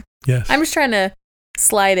for you. Yes. I'm just trying to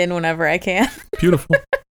slide in whenever I can. Beautiful.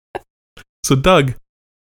 So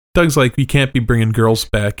Doug's like, "You can't be bringing girls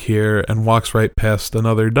back here," and walks right past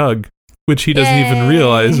another Doug, which he doesn't even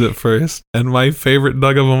realize at first. And my favorite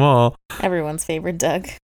Doug of them all. Everyone's favorite Doug.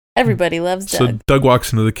 Everybody loves Doug. So Doug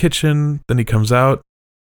walks into the kitchen, then he comes out,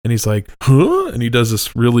 and he's like, "Huh?" And he does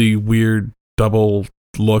this really weird double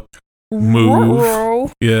look move.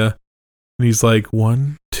 Whoa. Yeah. And he's like,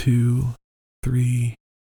 1, 2, 3,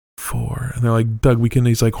 4. And they're like, "Doug, we can."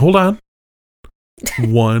 He's like, "Hold on."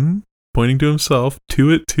 1, pointing to himself,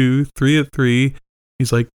 2 at 2, 3 at 3.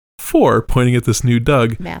 He's like, 4, pointing at this new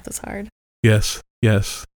Doug. Math is hard. Yes.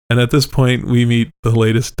 And at this point, we meet the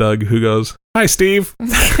latest Doug who goes, "Hi, Steve."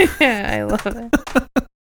 I love it.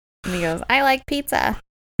 And he goes, "I like pizza."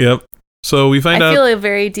 Yep. So we find out. I feel a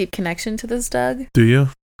very deep connection to this Doug. Do you?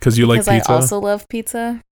 Because you like pizza? Because I also love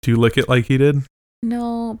pizza. Do you lick it like he did?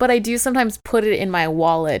 No, but I do sometimes put it in my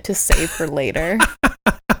wallet to save for later.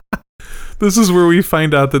 This is where we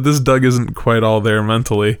find out that this Doug isn't quite all there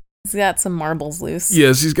mentally. He's got some marbles loose.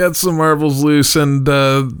 Yes, he's got some marbles loose, and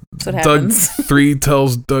That's what Doug happens. 3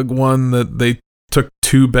 tells Doug 1 that they took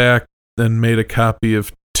 2 back and made a copy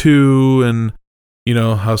of 2, and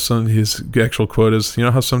how his actual quote is,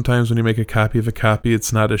 how sometimes when you make a copy of a copy,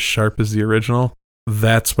 it's not as sharp as the original.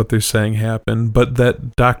 That's what they're saying happened. But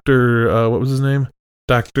that Dr. What was his name?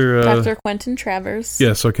 Dr. Quentin Travers.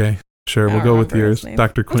 Yes, okay. Sure, we'll go with yours.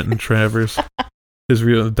 Dr. Quentin Travers. His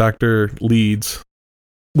real Dr. Leeds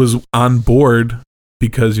was on board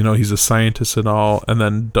because, he's a scientist and all. And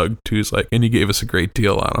then Doug 2's like, "And you gave us a great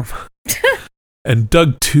deal on him." And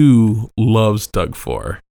Doug 2 loves Doug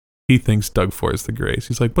 4. He thinks Doug 4 is the greatest.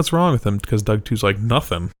 He's like, "What's wrong with him?" Because Doug 2's like,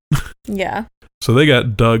 "Nothing." Yeah. So they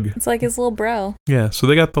got Doug. It's like his little bro. Yeah, so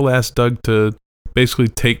they got the last Doug to basically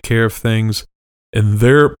take care of things in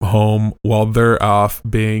their home while they're off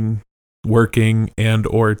working and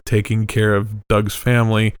or taking care of Doug's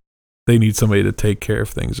family. They need somebody to take care of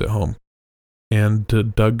things at home. And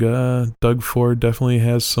Doug 4 definitely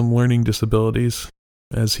has some learning disabilities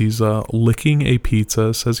as he's licking a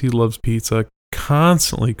pizza, says he loves pizza,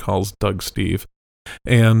 constantly calls Doug Steve,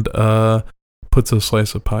 and puts a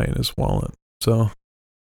slice of pie in his wallet. So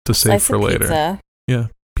to save for later. Pizza. Yeah,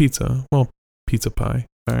 pizza. Well, pizza pie.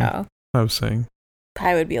 Sorry. Oh. I was saying.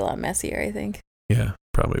 Pie would be a lot messier, I think. Yeah,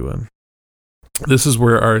 probably would. This is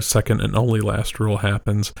where our second and only last rule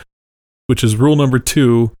happens, which is rule number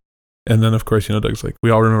 2. And then, of course, Doug's like,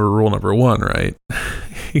 "We all remember rule number 1, right?"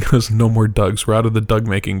 He goes, "No more Dougs. We're out of the Doug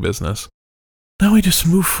making business. Now we just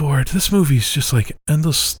move forward." This movie's just like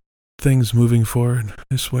endless things moving forward.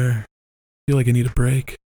 I swear. I feel like I need a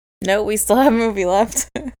break. No, we still have a movie left.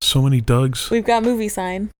 So many Dougs. We've got movie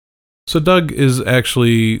sign. So Doug is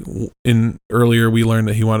actually, earlier we learned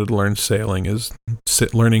that he wanted to learn sailing,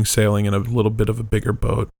 learning sailing in a little bit of a bigger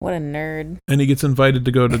boat. What a nerd. And he gets invited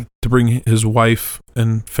to go to bring his wife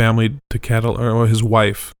and family to or his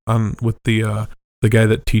wife on with the guy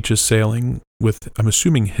that teaches sailing with, I'm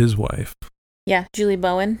assuming, his wife. Yeah, Julie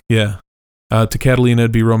Bowen. Yeah. To Catalina,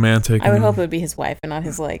 it'd be romantic. I would hope it would be his wife and not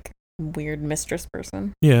his, weird mistress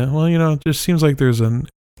person. Yeah, well, it just seems like there's a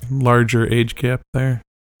larger age gap there.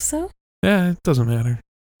 So? Yeah, it doesn't matter.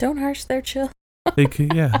 Don't harsh their chill. They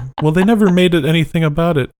could, yeah. Well, they never made it anything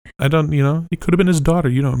about it. I don't, it could have been his daughter.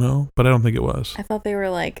 You don't know, but I don't think it was. I thought they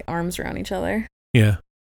were arms around each other. Yeah.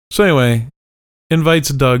 So anyway, invites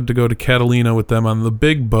Doug to go to Catalina with them on the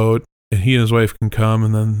big boat, and he and his wife can come,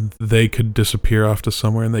 and then they could disappear off to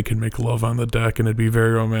somewhere, and they could make love on the deck, and it'd be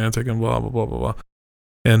very romantic, and blah, blah, blah, blah, blah.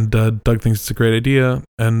 And Doug thinks it's a great idea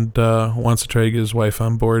and wants to try to get his wife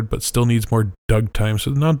on board, but still needs more Doug time.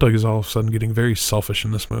 So now Doug is all of a sudden getting very selfish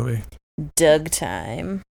in this movie. Doug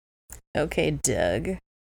time. Okay, Doug.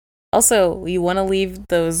 Also, you want to leave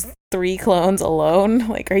those 3 clones alone?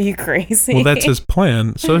 Like, are you crazy? Well, that's his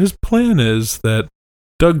plan. So his plan is that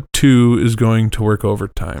Doug 2 is going to work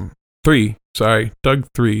overtime. Doug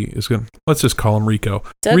 3 is going to, let's just call him Rico.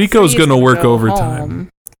 Rico's going to work overtime. Home.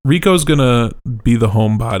 Rico's going to be the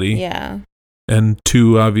homebody. Yeah. And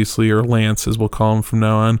 2, obviously, or Lance, as we'll call him from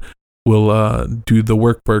now on, will do the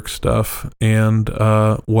work stuff. And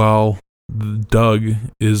while Doug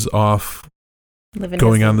is off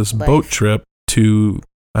going on this boat trip to,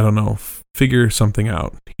 I don't know, figure something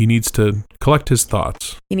out. He needs to collect his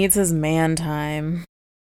thoughts. He needs his man time.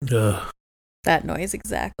 Ugh. That noise,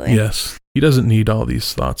 exactly. Yes. He doesn't need all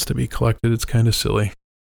these thoughts to be collected. It's kind of silly.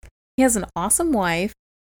 He has an awesome wife.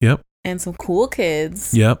 Yep. And some cool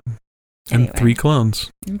kids. Yep. Anyway. And 3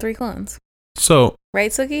 clones. So.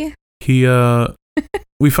 Right, Suki? He,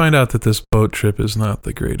 we find out that this boat trip is not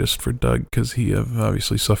the greatest for Doug because he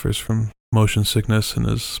obviously suffers from motion sickness and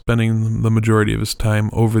is spending the majority of his time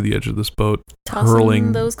over the edge of this boat,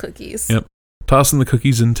 hurling those cookies. Yep. Tossing the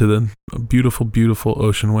cookies into the beautiful, beautiful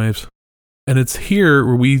ocean waves. And it's here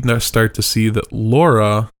where we start to see that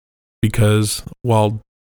Laura, because while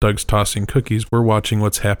Doug's tossing cookies, we're watching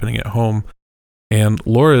what's happening at home. And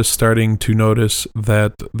Laura is starting to notice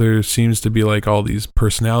that there seems to be like all these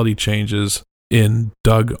personality changes in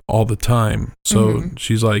Doug all the time. So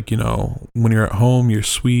she's like, when you're at home, you're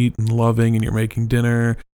sweet and loving and you're making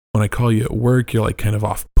dinner. When I call you at work, you're like kind of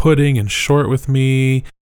off-putting and short with me.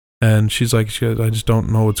 And she's like, I just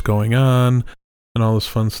don't know what's going on and all this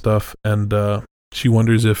fun stuff. And she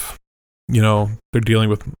wonders if, they're dealing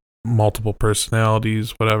with multiple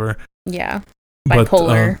personalities, whatever. Yeah.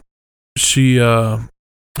 Bipolar. But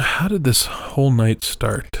how did this whole night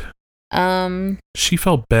start? She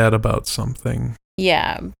felt bad about something.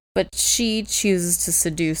 Yeah, but she chooses to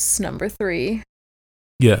seduce number 3.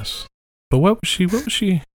 Yes. But what was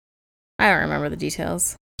she? I don't remember the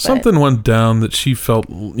details. Something went down that she felt,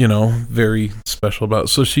 very special about.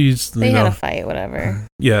 So they had a fight, whatever.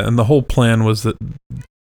 Yeah, and the whole plan was that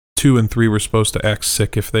 2 and 3 were supposed to act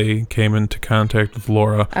sick if they came into contact with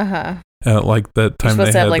Laura. Like that time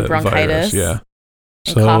they had that bronchitis. Virus. Yeah.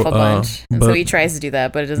 And cough a bunch. And so he tries to do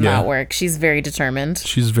that, but it does not work. She's very determined.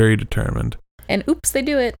 And oops, they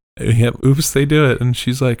do it. Yep, oops, they do it. And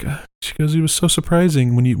she goes, it was so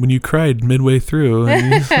surprising when you cried midway through.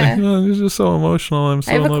 And he's like, oh, it's just so emotional. I'm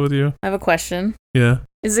so in love with you. I have a question. Yeah.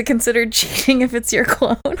 Is it considered cheating if it's your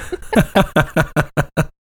clone?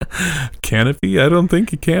 Can it be? I don't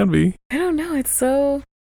think it can be. I don't know. It's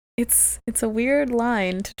a weird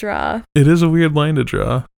line to draw. It is a weird line to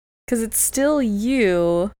draw. Because it's still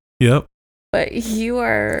you. Yep. But you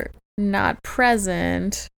are not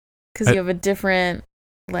present because you have a different,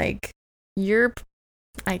 your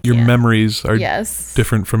memories are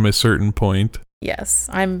different from a certain point. Yes.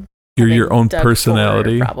 I'm You're your own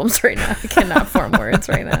personality. Problems right now. I cannot form words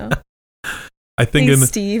right now. I think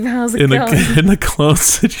Steve, how's it going? In a clone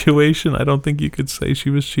situation, I don't think you could say she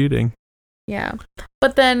was cheating. Yeah.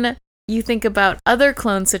 But then you think about other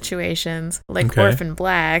clone situations, like Orphan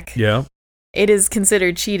Black. Yeah. It is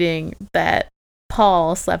considered cheating that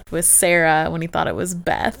Paul slept with Sarah when he thought it was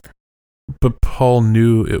Beth. But Paul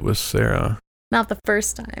knew it was Sarah. Not the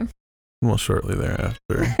first time. Well, shortly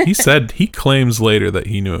thereafter. He claims later that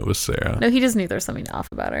he knew it was Sarah. No, he just knew there was something off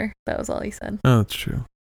about her. That was all he said. Oh, that's true.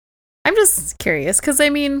 I'm just curious, because,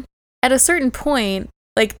 at a certain point,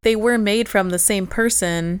 they were made from the same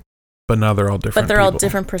person. But now they're all different. But they're all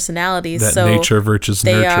different personalities. That so nature versus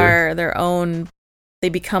nurture. They are their own. They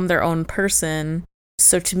become their own person.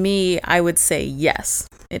 So to me, I would say yes,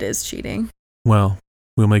 it is cheating. Well,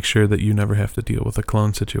 we'll make sure that you never have to deal with a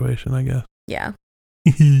clone situation, I guess. Yeah.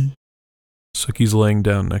 Suki's laying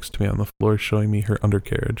down next to me on the floor, showing me her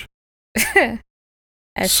undercarriage.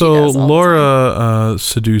 So Laura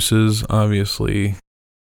seduces, obviously.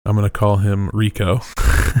 I'm going to call him Rico.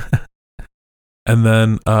 And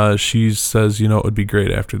then she says, what would be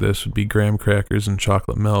great after this would be graham crackers and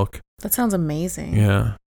chocolate milk. That sounds amazing.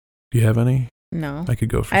 Yeah. Do you have any? No. I could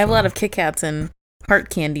go for I have a lot of Kit Kats and heart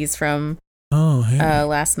candies from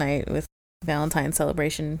last night with Valentine's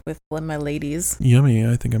celebration with my ladies. Yummy.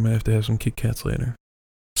 I think I might have to have some Kit Kats later.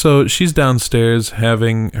 So she's downstairs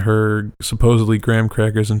having her supposedly graham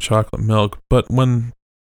crackers and chocolate milk, but when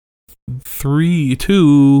I'm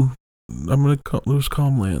going to call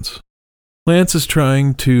him Lance. Lance is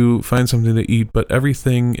trying to find something to eat, but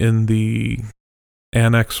everything in the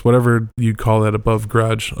annex, whatever you call that above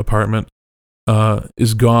garage apartment,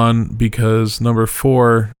 is gone because number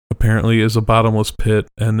 4 apparently is a bottomless pit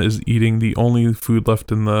and is eating the only food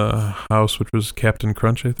left in the house, which was Captain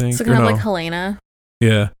Crunch, I think. So kind of like Helena.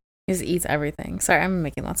 Yeah. He just eats everything. Sorry, I'm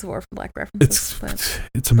making lots of Orphan Black references.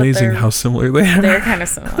 It's amazing how similar they are. They're kind of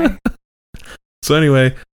similar. So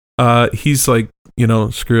anyway, he's like,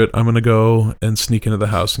 screw it. I'm going to go and sneak into the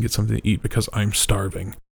house and get something to eat because I'm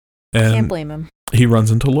starving. And can't blame him. He runs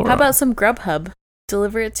into Laura. How about some Grubhub?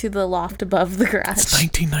 Deliver it to the loft above the garage. It's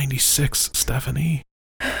 1996, Stephanie.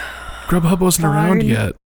 Grubhub wasn't around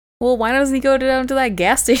yet. Well, why doesn't he go down to that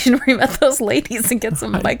gas station where he met those ladies and get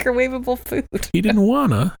some microwavable food? He didn't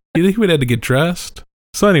wanna. He would have to get dressed.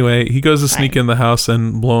 So anyway, he goes to sneak in the house,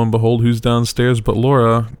 and lo and behold, who's downstairs but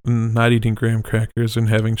Laura, not eating graham crackers and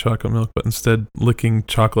having chocolate milk, but instead licking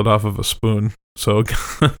chocolate off of a spoon. So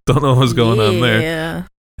don't know what's going on there. Yeah.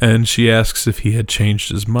 And she asks if he had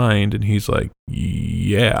changed his mind, and he's like,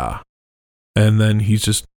 yeah. And then he's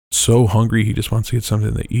just so hungry, he just wants to get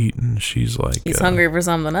something to eat, and she's like... He's hungry for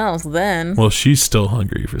something else then. Well, she's still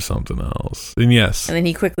hungry for something else. And yes. And then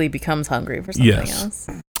he quickly becomes hungry for something else.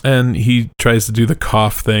 And he tries to do the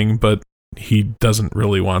cough thing, but he doesn't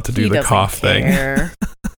really want to do the cough thing. And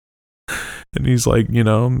he's like,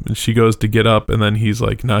 she goes to get up, and then he's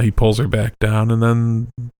like, now he pulls her back down, and then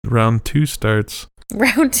round 2 starts.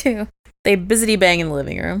 Round 2. They busy bang in the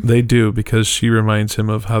living room. They do, because she reminds him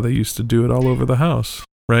of how they used to do it all over the house,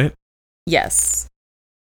 right? Yes.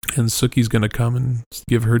 And Sookie's going to come and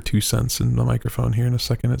give her 2 cents in the microphone here in a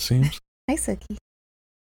second, it seems. Hi, Sookie.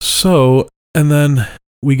 So, and then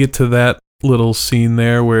we get to that little scene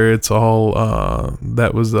there where it's all,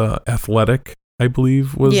 that was athletic, I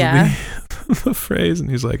believe, was the phrase. And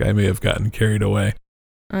he's like, I may have gotten carried away.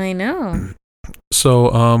 I know.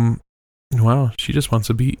 So, wow, she just wants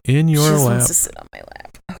to be in your lap. She wants to sit on my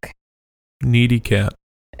lap. Okay. Needy cat.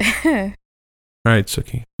 All right,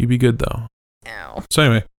 Sookie, you be good though. Ow. So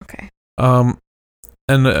anyway. Okay.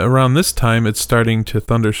 And around this time, it's starting to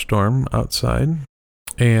thunderstorm outside,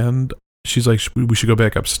 and she's like, we should go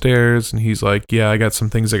back upstairs, and he's like, yeah, I got some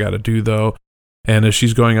things I got to do though. And as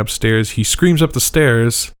she's going upstairs, he screams up the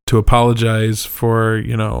stairs to apologize for,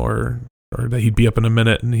 or that he'd be up in a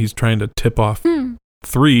minute, and he's trying to tip off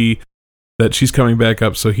 3 that she's coming back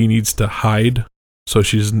up, so he needs to hide, so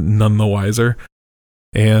she's none the wiser.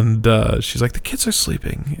 And she's like, the kids are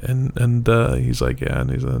sleeping, and he's like, yeah,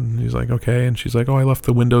 and he's like, okay, and she's like, oh, I left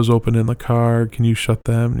the windows open in the car, can you shut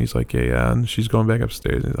them? And he's like, yeah, and she's going back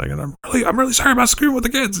upstairs, and he's like, and I'm really sorry about screaming with the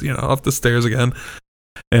kids, off the stairs again.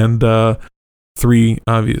 And 3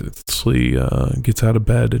 obviously gets out of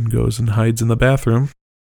bed and goes and hides in the bathroom.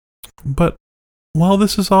 But while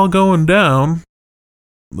this is all going down,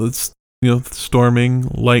 it's storming,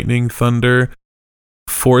 lightning, thunder,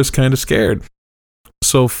 4 is kind of scared.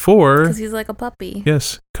 So 4, because he's like a puppy.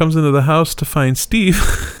 Yes, comes into the house to find Steve,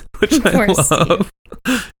 which I love.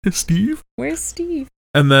 Steve? Where's Steve?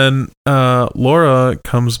 And then Laura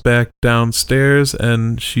comes back downstairs,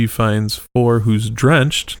 and she finds 4, who's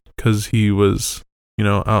drenched because he was,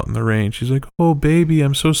 out in the rain. She's like, "Oh, baby,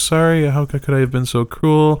 I'm so sorry. How could I have been so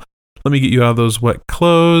cruel? Let me get you out of those wet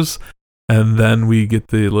clothes." And then we get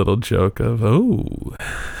the little joke of, "Oh,"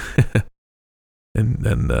 and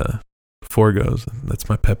then 4 goes, "That's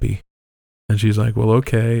my Peppy," and she's like, "Well,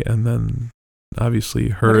 okay." And then obviously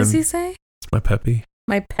her. What does he say? It's my Peppy.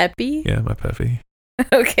 My Peppy? Yeah, my Peppy.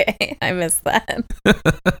 Okay, I missed that.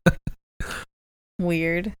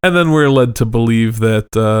 Weird. And then we're led to believe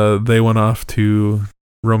that they went off to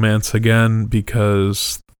romance again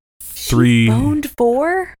because 3 boned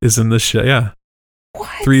 4 is in the shower. Yeah. What?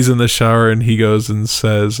 3's in the shower, and he goes and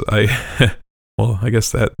says, well, I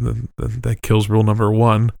guess that kills rule number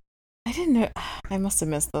 1. I didn't know. I must have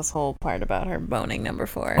missed this whole part about her boning number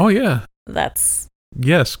 4. Oh, yeah.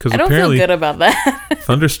 Yes, because I don't feel good about that.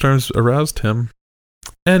 thunderstorms aroused him.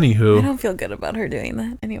 Anywho. I don't feel good about her doing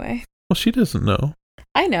that anyway. Well, she doesn't know.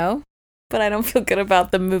 I know, but I don't feel good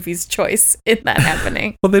about the movie's choice in that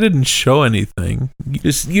happening. Well, they didn't show anything. You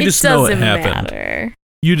just know it happened. Matter.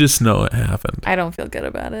 You just know it happened. I don't feel good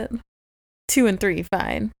about it. 2 and 3,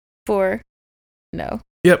 fine. 4, no.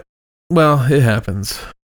 Yep. Well, it happens.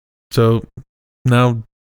 So now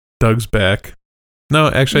Doug's back. No,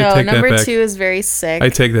 actually, I take that back. Number 2 is very sick. I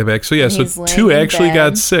take that back. So yeah, so 2 actually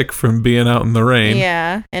got sick from being out in the rain.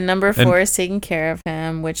 Yeah, and number 4 is taking care of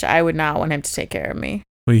him, which I would not want him to take care of me.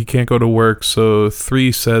 Well, he can't go to work, so 3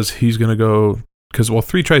 says he's going to go, because,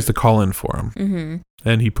 3 tries to call in for him. Mm-hmm.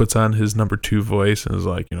 And he puts on his number 2 voice and is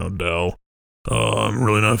like, Del, I'm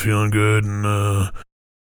really not feeling good, and I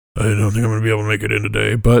don't think I'm going to be able to make it in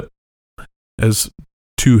today. But as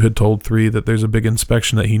 2 had told 3 that there's a big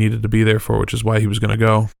inspection that he needed to be there for, which is why he was going to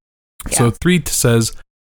go. Yeah. So 3 says,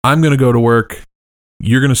 I'm going to go to work.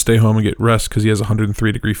 You're going to stay home and get rest because he has a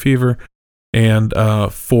 103-degree fever. And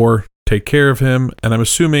 4 take care of him. And I'm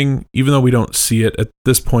assuming, even though we don't see it, at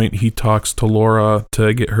this point he talks to Laura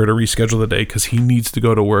to get her to reschedule the day because he needs to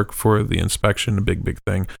go to work for the inspection, a big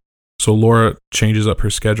thing. So Laura changes up her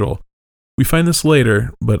schedule. We find this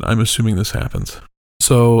later, but I'm assuming this happens.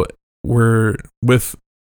 So we're with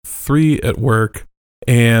 3 at work,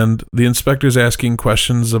 and the inspector's asking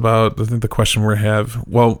questions about, I think the question we have,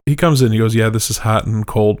 well, he comes in, he goes, yeah, this is hot and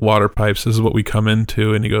cold water pipes. This is what we come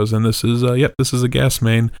into. And he goes, and this is, this is a gas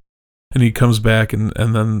main. And he comes back, and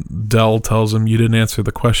then Dell tells him, you didn't answer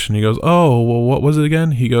the question. He goes, oh, well, what was it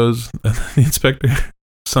again? He goes, and the inspector,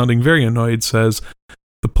 sounding very annoyed, says,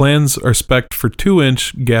 the plans are spec'd for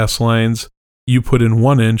 2-inch gas lines. You put in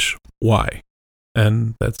 1-inch. Why?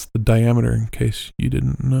 And that's the diameter, in case you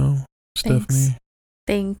didn't know, Stephanie.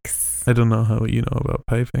 Thanks. I don't know how you know about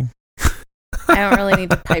piping. I don't really need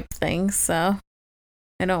to pipe things, so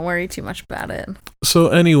I don't worry too much about it. So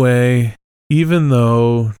anyway, even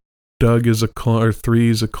though Doug is a clone, or 3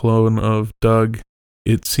 is a clone of Doug,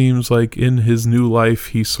 it seems like in his new life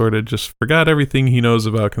he sort of just forgot everything he knows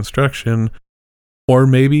about construction. Or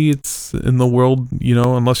maybe it's in the world,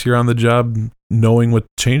 unless you're on the job knowing what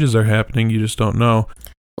changes are happening, you just don't know.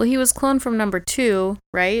 Well, he was cloned from number 2,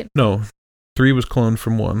 right? No, 3 was cloned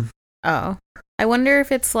from 1. Oh. I wonder if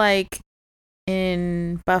it's like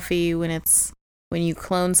in Buffy when you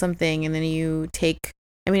clone something and then you take,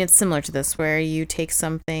 it's similar to this where you take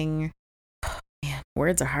something. Oh, man,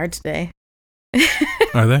 words are hard today.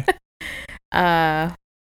 Are they?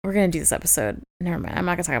 We're going to do this episode. Never mind. I'm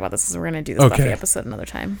not going to talk about this. We're going to do this Buffy episode another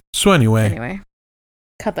time. So anyway.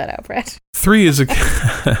 Cut that out, Brett. 3 is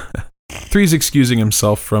 3 is excusing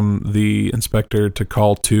himself from the inspector to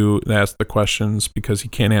call 2 and ask the questions because he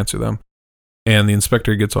can't answer them. And the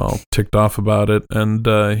inspector gets all ticked off about it.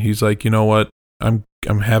 And he's like, you know what? I'm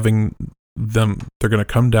having them. They're going to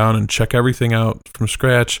come down and check everything out from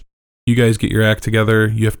scratch. You guys get your act together.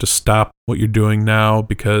 You have to stop what you're doing now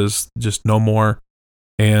because just no more.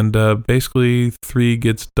 And basically 3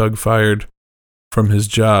 gets Doug fired from his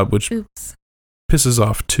job, which pisses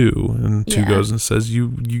off 2. And 2 goes and says,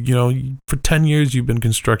 you for 10 years you've been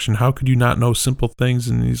construction. How could you not know simple things?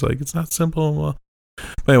 And he's like, it's not simple. Well,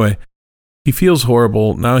 but anyway, he feels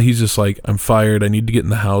horrible. Now he's just like, I'm fired. I need to get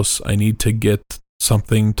in the house. I need to get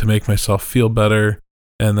something to make myself feel better.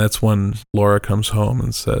 And that's when Laura comes home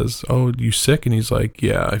and says, oh, you sick? And he's like,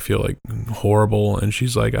 yeah, I feel like horrible. And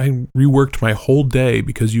she's like, I reworked my whole day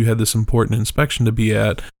because you had this important inspection to be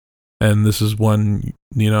at. And this is when,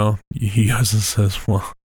 he goes and says,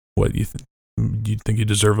 well, what, you think you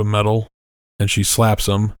deserve a medal? And she slaps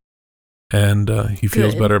him. And he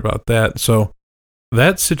feels better about that. So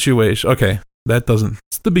that situation, okay,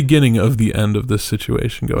 it's the beginning of the end of this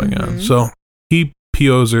situation going on. So he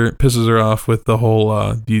pisses her off with the whole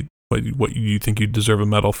what you think you deserve a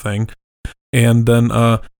medal thing. And then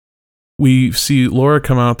we see Laura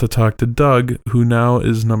come out to talk to Doug, who now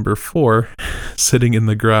is number 4, sitting in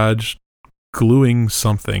the garage gluing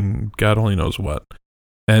something, God only knows what.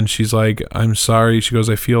 And she's like, I'm sorry. She goes,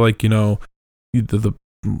 I feel like you're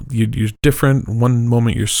different. One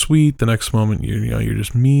moment you're sweet, the next moment you're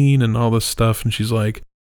just mean and all this stuff. And she's like,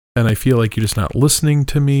 and I feel like you're just not listening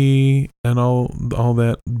to me and all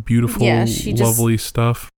that beautiful, lovely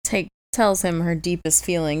stuff. Tells him her deepest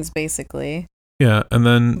feelings, basically. Yeah, and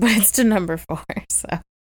then... But it's to number 4, so...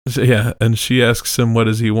 Yeah, and she asks him, what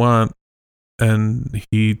does he want? And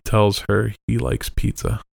he tells her he likes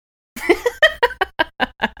pizza.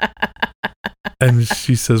 And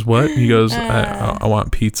she says, what? He goes, I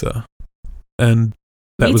want pizza. And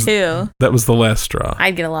that was the last straw.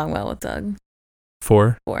 I'd get along well with Doug.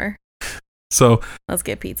 4? 4. So let's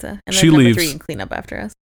get pizza. And she then leaves. 3 can clean up after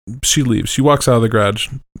us. She leaves. She walks out of the garage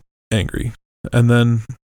angry. And then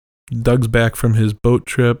Doug's back from his boat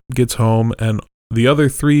trip, gets home, and the other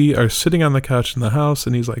 3 are sitting on the couch in the house,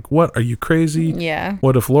 and he's like, what? Are you crazy? Yeah.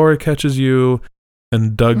 What if Laura catches you?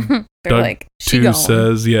 And Doug like, 2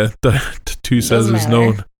 says, Doug 2 says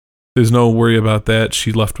there's no worry about that.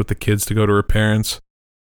 She left with the kids to go to her parents.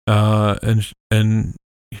 And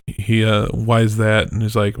he why is that? And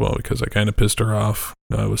he's like, well, because I kind of pissed her off.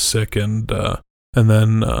 I was sick, and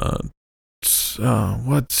then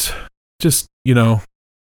what's just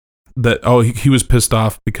that he was pissed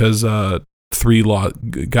off because 3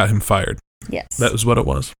 got him fired. Yes, that was what it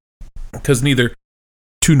was. Because neither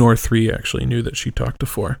 2 nor 3 actually knew that she talked to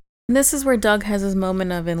 4. This is where Doug has his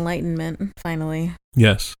moment of enlightenment. Finally,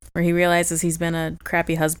 yes, where he realizes he's been a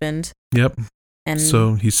crappy husband. Yep. And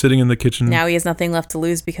so he's sitting in the kitchen. Now he has nothing left to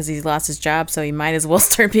lose because he's lost his job, so he might as well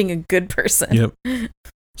start being a good person. Yep.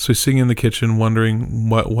 So he's sitting in the kitchen wondering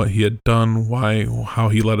what he had done, how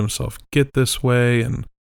he let himself get this way, and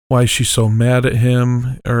why is she so mad at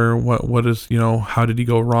him, or what is, how did he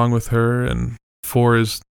go wrong with her? And 4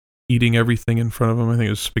 is eating everything in front of him. I think it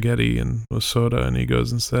was spaghetti and with soda, and he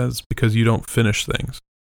goes and says, because you don't finish things.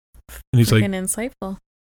 And he's like, insightful.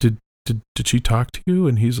 Did she talk to you?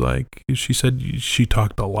 And he's like, she said she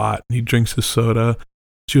talked a lot. And he drinks his soda.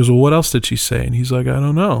 She goes, well, what else did she say? And he's like, I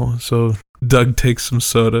don't know. So Doug takes some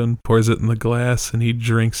soda and pours it in the glass, and he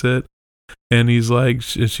drinks it. And he's like,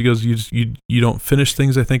 she goes, you don't finish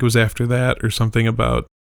things. I think it was after that, or something about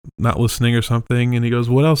not listening or something. And he goes,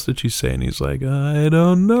 what else did she say? And he's like, I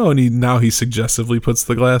don't know. And now he suggestively puts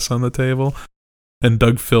the glass on the table, and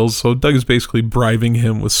Doug fills. So Doug is basically bribing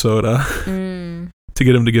him with soda to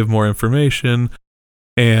get him to give more information.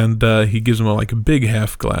 And he gives him a big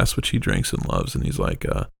half glass, which he drinks and loves. And he's like,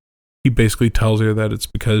 he basically tells her that it's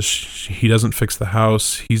because he doesn't fix the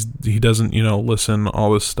house. He doesn't, listen,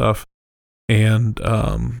 all this stuff. And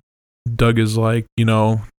Doug is like,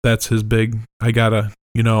 that's his big,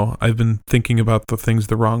 I've been thinking about the things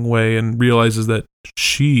the wrong way, and realizes that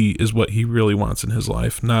she is what he really wants in his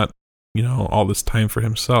life, not, all this time for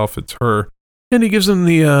himself. It's her. And he gives him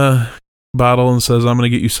the bottle and says, I'm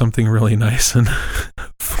going to get you something really nice. And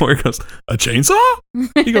 4 goes, a chainsaw?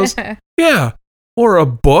 He goes, yeah, or a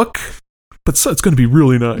book, but it's going to be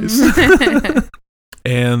really nice.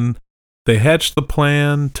 And they hatch the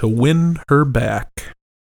plan to win her back,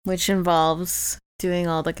 which involves doing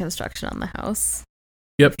all the construction on the house.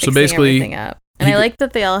 Yep. So basically, everything up. And I like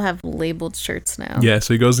that they all have labeled shirts now. Yeah.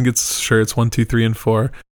 So he goes and gets shirts 1, 2, 3, and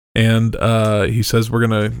 4, and he says, "We're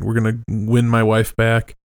gonna win my wife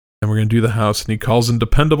back, and we're gonna do the house." And he calls in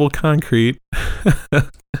Dependable Concrete.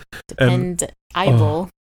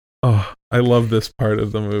 Dependable. Oh, I love this part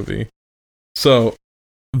of the movie. So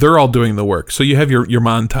they're all doing the work. So you have your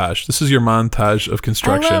montage. This is your montage of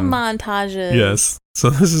construction. I love montages. Yes. So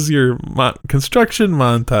this is your construction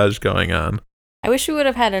montage going on. I wish we would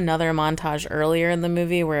have had another montage earlier in the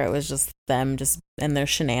movie where it was just them and their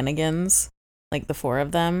shenanigans, like the 4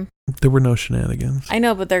 of them. There were no shenanigans. I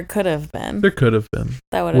know, but there could have been. There could have been.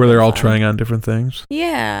 That would have where been they're all fun. trying on different things.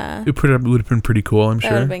 Yeah. It would have been pretty cool, I'm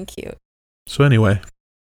sure. That would have been cute. So anyway.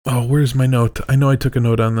 Oh, where's my note? I know I took a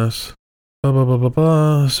note on this. Blah, blah, blah, blah,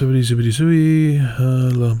 blah. Zoobity, zoobity, zooey.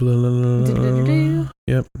 Blah, blah, blah, blah.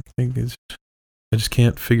 Yep. I just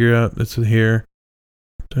can't figure out. It's here.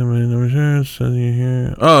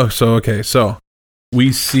 Oh, so, okay. So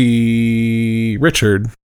we see Richard,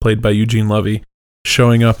 played by Eugene Levy,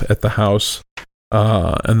 showing up at the house,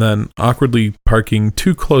 and then awkwardly parking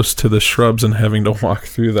too close to the shrubs and having to walk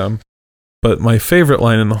through them. But my favorite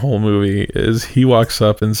line in the whole movie is he walks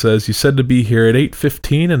up and says, you said to be here at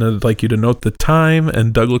 8:15, and I'd like you to note the time.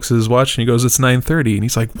 And Doug looks at his watch and he goes, it's 9:30. And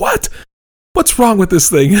he's like, what? What's wrong with this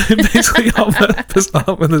thing? Basically all pissed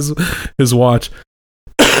off with his watch.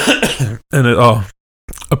 And a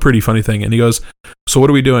pretty funny thing. And he goes, so what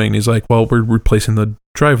are we doing? And he's like, well, we're replacing the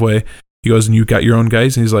driveway. He goes, and you got your own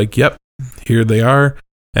guys? And he's like, yep, here they are.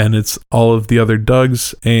 And it's all of the other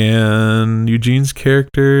Dougs, and Eugene's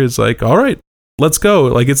character is like, all right, let's go.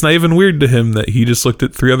 Like, it's not even weird to him that he just looked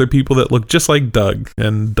at 3 other people that looked just like Doug,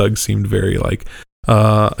 and Doug seemed very like,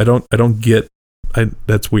 I don't get,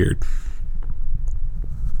 that's weird.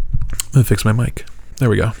 I'm gonna fix my mic. There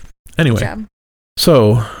we go. Anyway,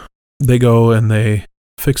 so they go and they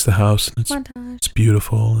fix the house, and it's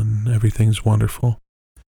beautiful, and everything's wonderful.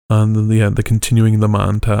 The continuing the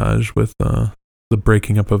montage with the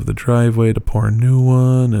breaking up of the driveway to pour a new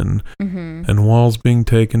one, and walls being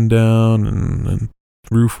taken down, and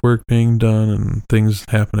roof work being done, and things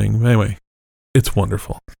happening. Anyway, it's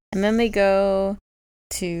wonderful. And then they go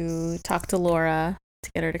to talk to Laura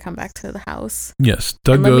to get her to come back to the house. Yes,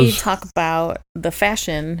 Doug goes. Let me goes. talk about the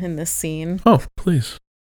fashion in this scene. Oh, please.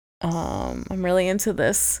 I'm really into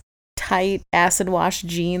this tight acid wash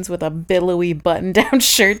jeans with a billowy button down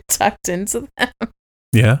shirt tucked into them.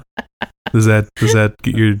 Yeah. Does that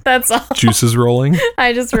get your That's all. Juices rolling?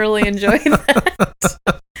 I just really enjoy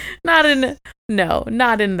that. Not in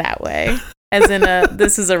that way. As in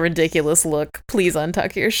this is a ridiculous look. Please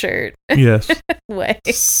untuck your shirt. Yes. way.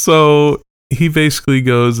 So he basically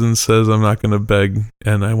goes and says, I'm not going to beg,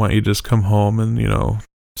 and I want you to just come home and,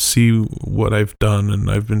 see what I've done, and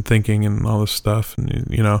I've been thinking and all this stuff, and,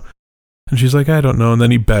 And she's like, I don't know. And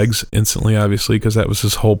then he begs instantly, obviously, because that was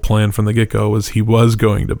his whole plan from the get-go, was he was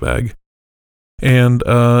going to beg. And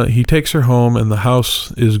he takes her home, and the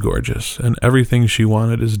house is gorgeous, and everything she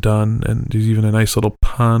wanted is done, and there's even a nice little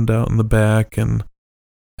pond out in the back, and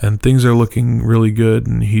things are looking really good.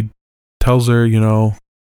 And he tells her,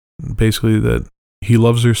 basically that he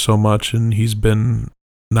loves her so much, and he's been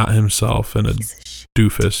not himself and a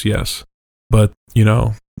doofus, yes. But,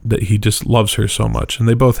 that he just loves her so much. And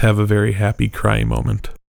they both have a very happy cry moment.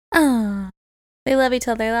 Oh, they love each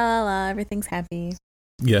other. La la la. Everything's happy.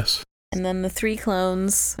 Yes. And then the 3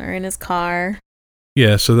 clones are in his car.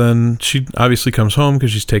 Yeah, so then she obviously comes home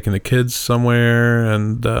because she's taking the kids somewhere,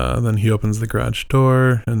 and then he opens the garage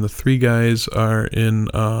door, and the 3 guys are in,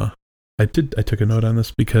 I took a note on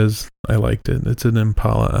this because I liked it. It's an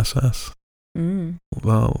Impala SS.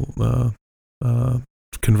 Well,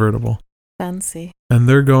 convertible. Fancy. And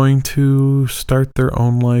they're going to start their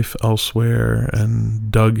own life elsewhere, and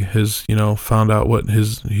Doug has, found out what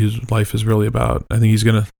his life is really about. I think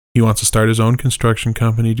he wants to start his own construction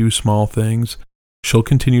company, do small things. She'll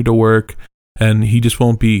continue to work, and he just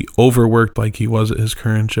won't be overworked like he was at his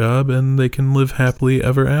current job, and they can live happily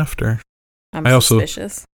ever after. I'm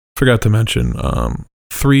suspicious. Also forgot to mention,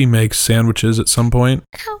 3 makes sandwiches at some point.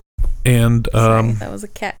 Ow. And Sorry, that was a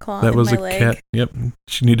cat claw. That in was my a leg. cat. Yep,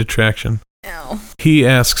 she needed traction. Ow. He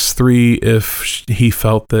asks 3 if he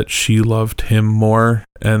felt that she loved him more,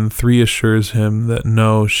 and 3 assures him that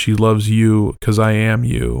no, she loves you because I am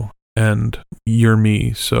you, and you're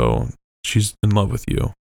me, so she's in love with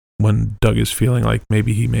you. When Doug is feeling like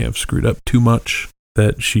maybe he may have screwed up too much,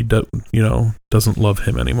 that she doesn't love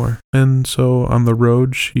him anymore. And so on the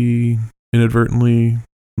road, she inadvertently,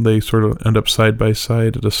 they sort of end up side by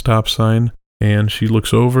side at a stop sign, and she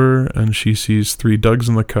looks over and she sees 3 Dougs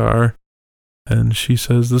in the car, and she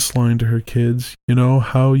says this line to her kids, you know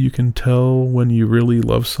how you can tell when you really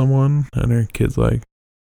love someone? And her kid's like,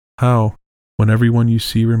 how? When everyone you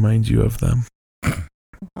see reminds you of them.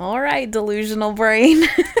 All right, delusional brain.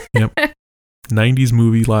 Yep. 90s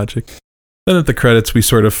movie logic. Then at the credits, we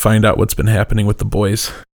sort of find out what's been happening with the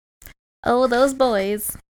boys. Oh, those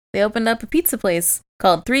boys. They opened up a pizza place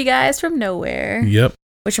called 3 Guys from Nowhere. Yep.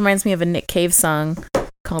 Which reminds me of a Nick Cave song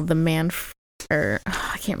called The Man... I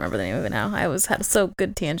can't remember the name of it now. I had a so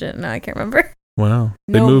good tangent. Now I can't remember. Wow.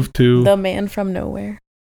 They moved to... The Man from Nowhere.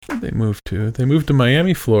 Where'd they moved to? They moved to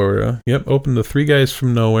Miami, Florida. Yep. Opened the 3 Guys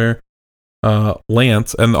from Nowhere.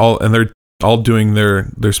 Lance, and they're all doing their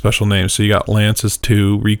special names. So you got Lance is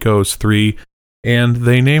 2, Rico is 3, and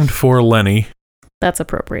they named 4 Lenny. That's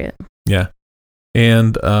appropriate. Yeah.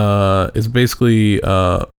 And it's basically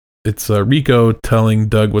it's Rico telling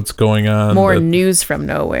Doug what's going on. More news from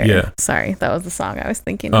nowhere. Yeah. Sorry, that was the song I was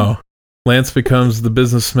thinking of. Oh. Lance becomes the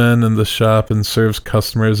businessman in the shop and serves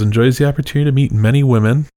customers, enjoys the opportunity to meet many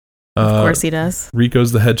women. Of course he does.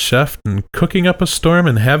 Rico's the head chef and cooking up a storm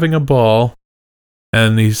and having a ball.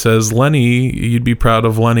 And he says, Lenny, you'd be proud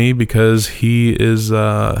of Lenny because he is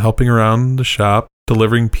helping around the shop,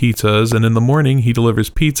 delivering pizzas. And in the morning, he delivers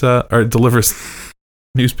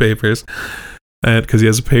newspapers because he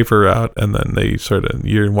has a paper route. And then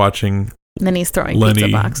you're watching then he's throwing Lenny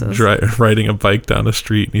pizza boxes. Riding a bike down the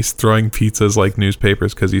street. And he's throwing pizzas like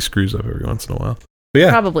newspapers because he screws up every once in a while. But yeah.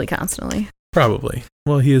 Probably constantly. Probably.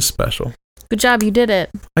 Well, he is special. Good job, you did it.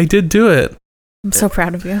 I did do it. I'm so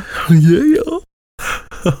proud of you. Yeah.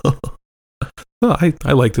 Well,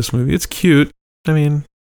 I like this movie. It's cute. I mean,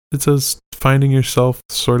 it's a finding yourself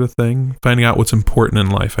sort of thing. Finding out what's important in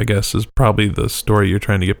life, I guess, is probably the story you're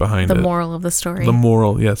trying to get behind it. The moral of the story. The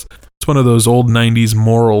moral, yes. It's one of those old 90s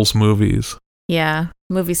morals movies. Yeah.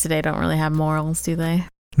 Movies today don't really have morals, do they?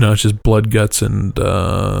 No, it's just blood, guts, and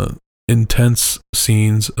intense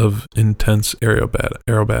scenes of intense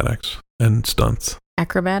aerobatics and stunts.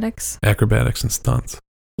 Acrobatics? Acrobatics and stunts.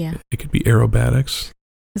 Yeah. It could be aerobatics.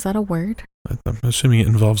 Is that a word? I'm assuming it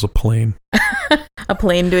involves a plane. A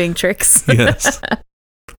plane doing tricks? Yes.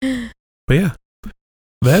 But yeah,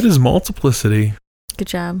 that is Multiplicity. Good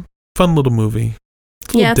job. Fun little movie.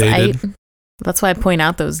 Yeah, that's why I point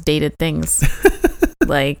out those dated things.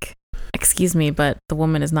 Like, excuse me, but the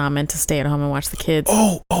woman is not meant to stay at home and watch the kids.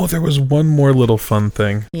 Oh, there was one more little fun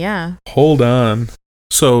thing. Yeah. Hold on.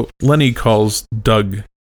 So Lenny calls Doug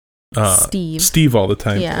Steve all the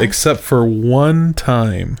time, except for one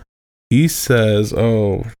time. He says,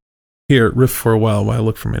 here, riff for a while I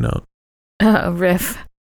look for my note. Riff.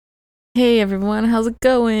 Hey everyone, how's it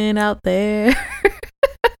going out there?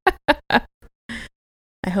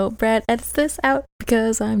 I hope Brad edits this out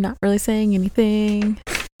because I'm not really saying anything.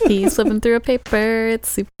 He's flipping through a paper, it's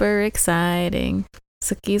super exciting.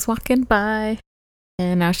 Suki's walking by,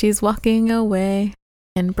 and now she's walking away.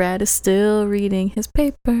 And Brad is still reading his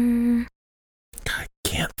paper. I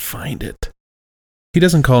can't find it. He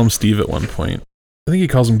doesn't call him Steve at one point. I think he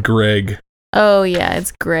calls him Greg. Oh, yeah,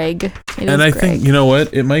 it's Greg. I think, you know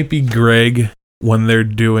what? It might be Greg when they're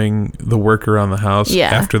doing the work around the house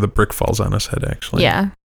after the brick falls on his head, actually. Yeah,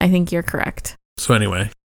 I think you're correct. So anyway,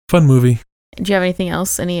 fun movie. Do you have anything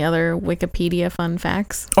else? Any other Wikipedia fun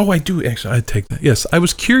facts? Oh, I do actually. I'd take that. Yes, I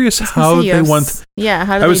was curious how they went. Yeah,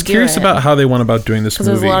 how did I was curious about how they went about doing this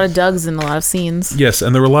movie. Because there's a lot of Dougs in a lot of scenes. Yes,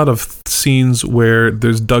 and there were a lot of scenes where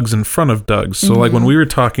there's Dougs in front of Dougs. So, like when we were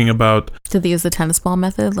talking about, did they use the tennis ball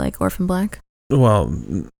method, like Orphan Black? Well,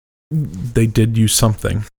 they did use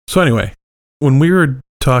something. So anyway, when we were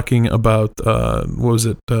talking about what was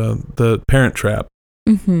it, the Parent Trap,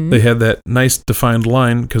 they had that nice defined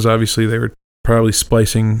line because obviously they were probably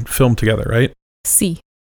splicing film together, right? See.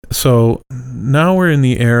 So now we're in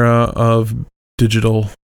the era of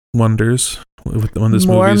digital wonders when this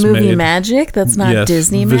more movie's movie made. Magic that's not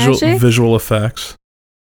Disney magic. Visual effects,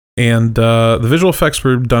 and the visual effects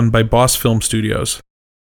were done by Boss Film Studios.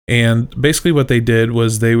 And basically, what they did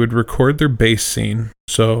was they would record their base scene.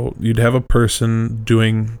 So you'd have a person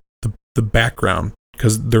doing the background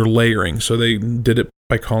because they're layering. So they did it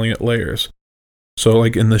by calling it layers. So,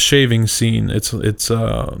 like in the shaving scene, it's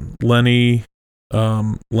Lenny,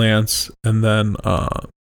 Lance, and then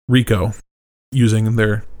Rico, using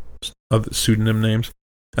their other pseudonym names.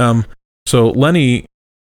 So Lenny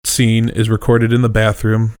scene is recorded in the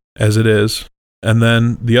bathroom as it is, and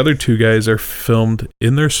then the other two guys are filmed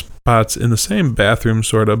in their spots in the same bathroom,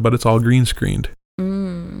 sort of, but it's all green screened.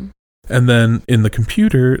 And then in the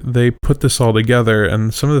computer, they put this all together,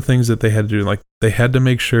 and some of the things that they had to do, like they had to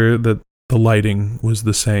make sure that the lighting was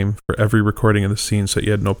the same for every recording of the scene so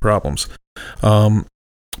you had no problems.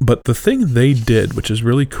 But the thing they did, which is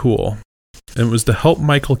really cool, and it was to help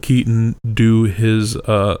Michael Keaton do his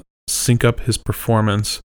sync up his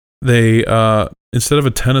performance, they instead of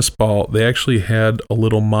a tennis ball, they actually had a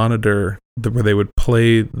little monitor where they would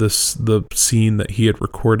play the scene that he had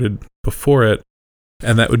recorded before it,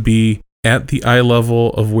 and that would be at the eye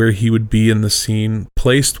level of where he would be in the scene,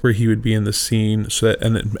 placed where he would be in the scene, so that,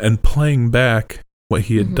 and playing back what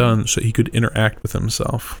he had done so he could interact with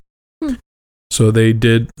himself. So they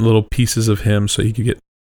did little pieces of him so he could get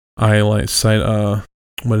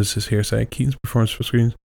what does this here say? Keaton's performance for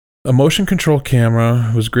screens. A motion control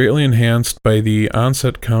camera was greatly enhanced by the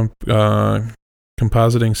on-set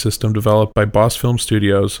compositing system developed by Boss Film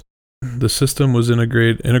Studios. The system was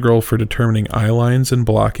integral for determining eye lines and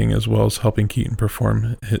blocking, as well as helping Keaton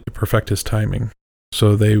perfect his timing.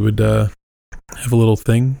 So they would have a little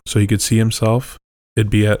thing so he could see himself. It'd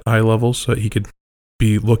be at eye level so he could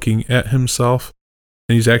be looking at himself.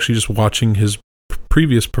 And he's actually just watching his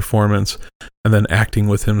previous performance and then acting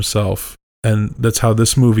with himself. And that's how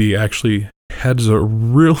this movie actually has a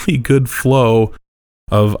really good flow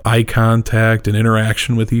of eye contact and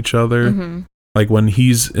interaction with each other. Like when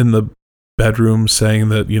he's in the bedroom saying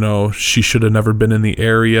that, she should have never been in the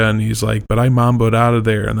area, and he's like, but I mamboed out of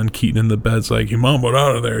there. And then Keaton in the bed's like, you mamboed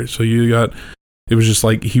out of there. So it was just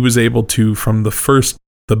like he was able to, from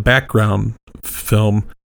the background film,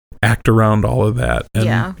 act around all of that.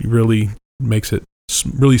 And he really makes it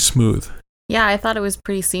really smooth. Yeah, I thought it was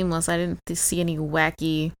pretty seamless. I didn't see any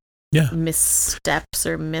wacky missteps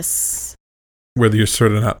or where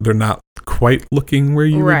they're not quite looking where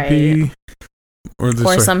you would be.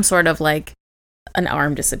 Or some sort of like an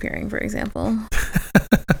arm disappearing, for example.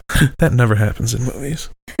 That never happens in movies.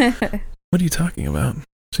 What are you talking about?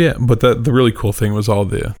 So yeah, but the really cool thing was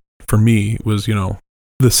for me was,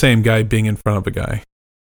 the same guy being in front of a guy.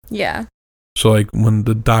 Yeah. So like when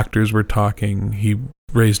the doctors were talking, he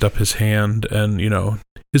raised up his hand and,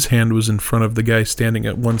 his hand was in front of the guy standing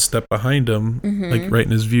at one step behind him, like right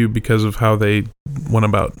in his view, because of how they went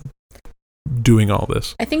about doing all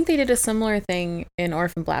this. I think they did a similar thing in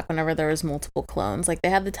Orphan Black whenever there was multiple clones. Like they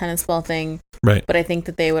had the tennis ball thing, right? But I think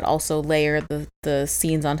that they would also layer the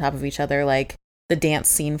scenes on top of each other, like the dance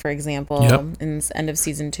scene, for example, in the end of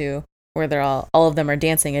season 2, where they're all of them are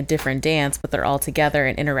dancing a different dance, but they're all together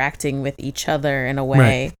and interacting with each other in a way.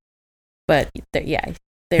 Right. But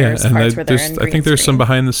there's parts where they're in green I think there's some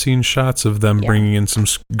behind the scenes shots of them bringing in some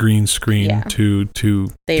green screen to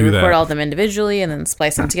they record all of them individually and then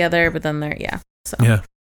splice them together, but then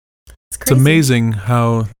it's amazing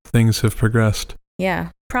how things have progressed.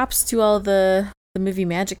 Yeah, props to all the movie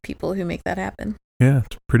magic people who make that happen. Yeah,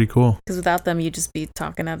 it's pretty cool. Because without them, you'd just be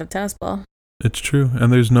talking out of tennis ball. It's true,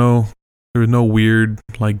 and there were no weird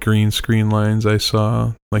like green screen lines I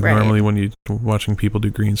saw. Like normally when you're watching people do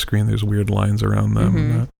green screen, there's weird lines around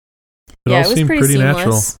them. It all seemed pretty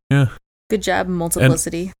natural. Yeah. Good job,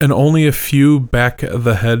 multiplicity. And only a few back of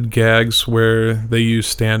the head gags where they use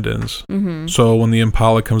stand-ins. So when the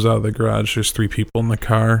Impala comes out of the garage, there's 3 people in the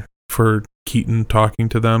car for Keaton talking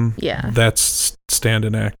to them. Yeah. That's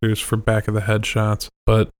stand-in actors for back of the head shots.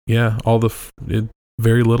 But yeah,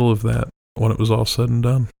 very little of that when it was all said and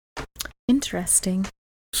done. Interesting.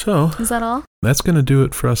 So Is that all? that's going to do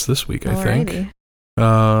it for us this week, I think.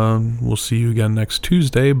 Alrighty. We'll see you again next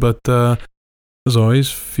Tuesday, but as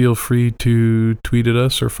always, feel free to tweet at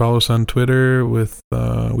us or follow us on Twitter with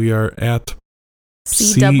we are at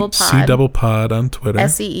C-double-pod on Twitter.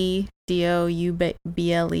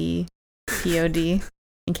 SEEDOUBLEPOD,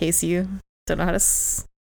 in case you don't know how to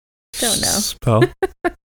don't know. Spell.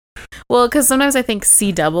 Well, because sometimes I think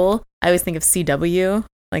C-double, I always think of CW,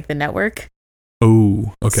 like the network.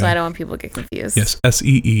 Oh, okay. So I don't want people to get confused. Yes,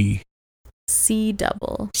 SEE.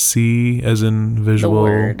 C-double. C as in visual. The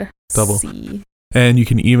word. Double. C. And you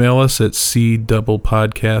can email us at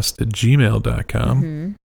cdoublepodcast@gmail.com.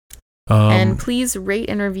 Mm-hmm. And please rate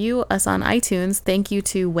and review us on iTunes. Thank you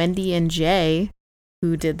to Wendy and Jay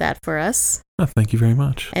who did that for us. Oh, thank you very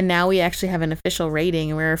much. And now we actually have an official rating,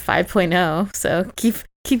 and we're 5.0. So keep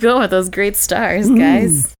going with those great stars,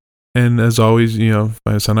 guys. And as always, find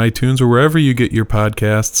us on iTunes or wherever you get your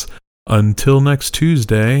podcasts. Until next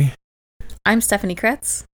Tuesday. I'm Stephanie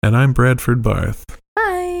Kretz. And I'm Bradford Barth.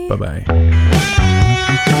 Bye. Bye-bye.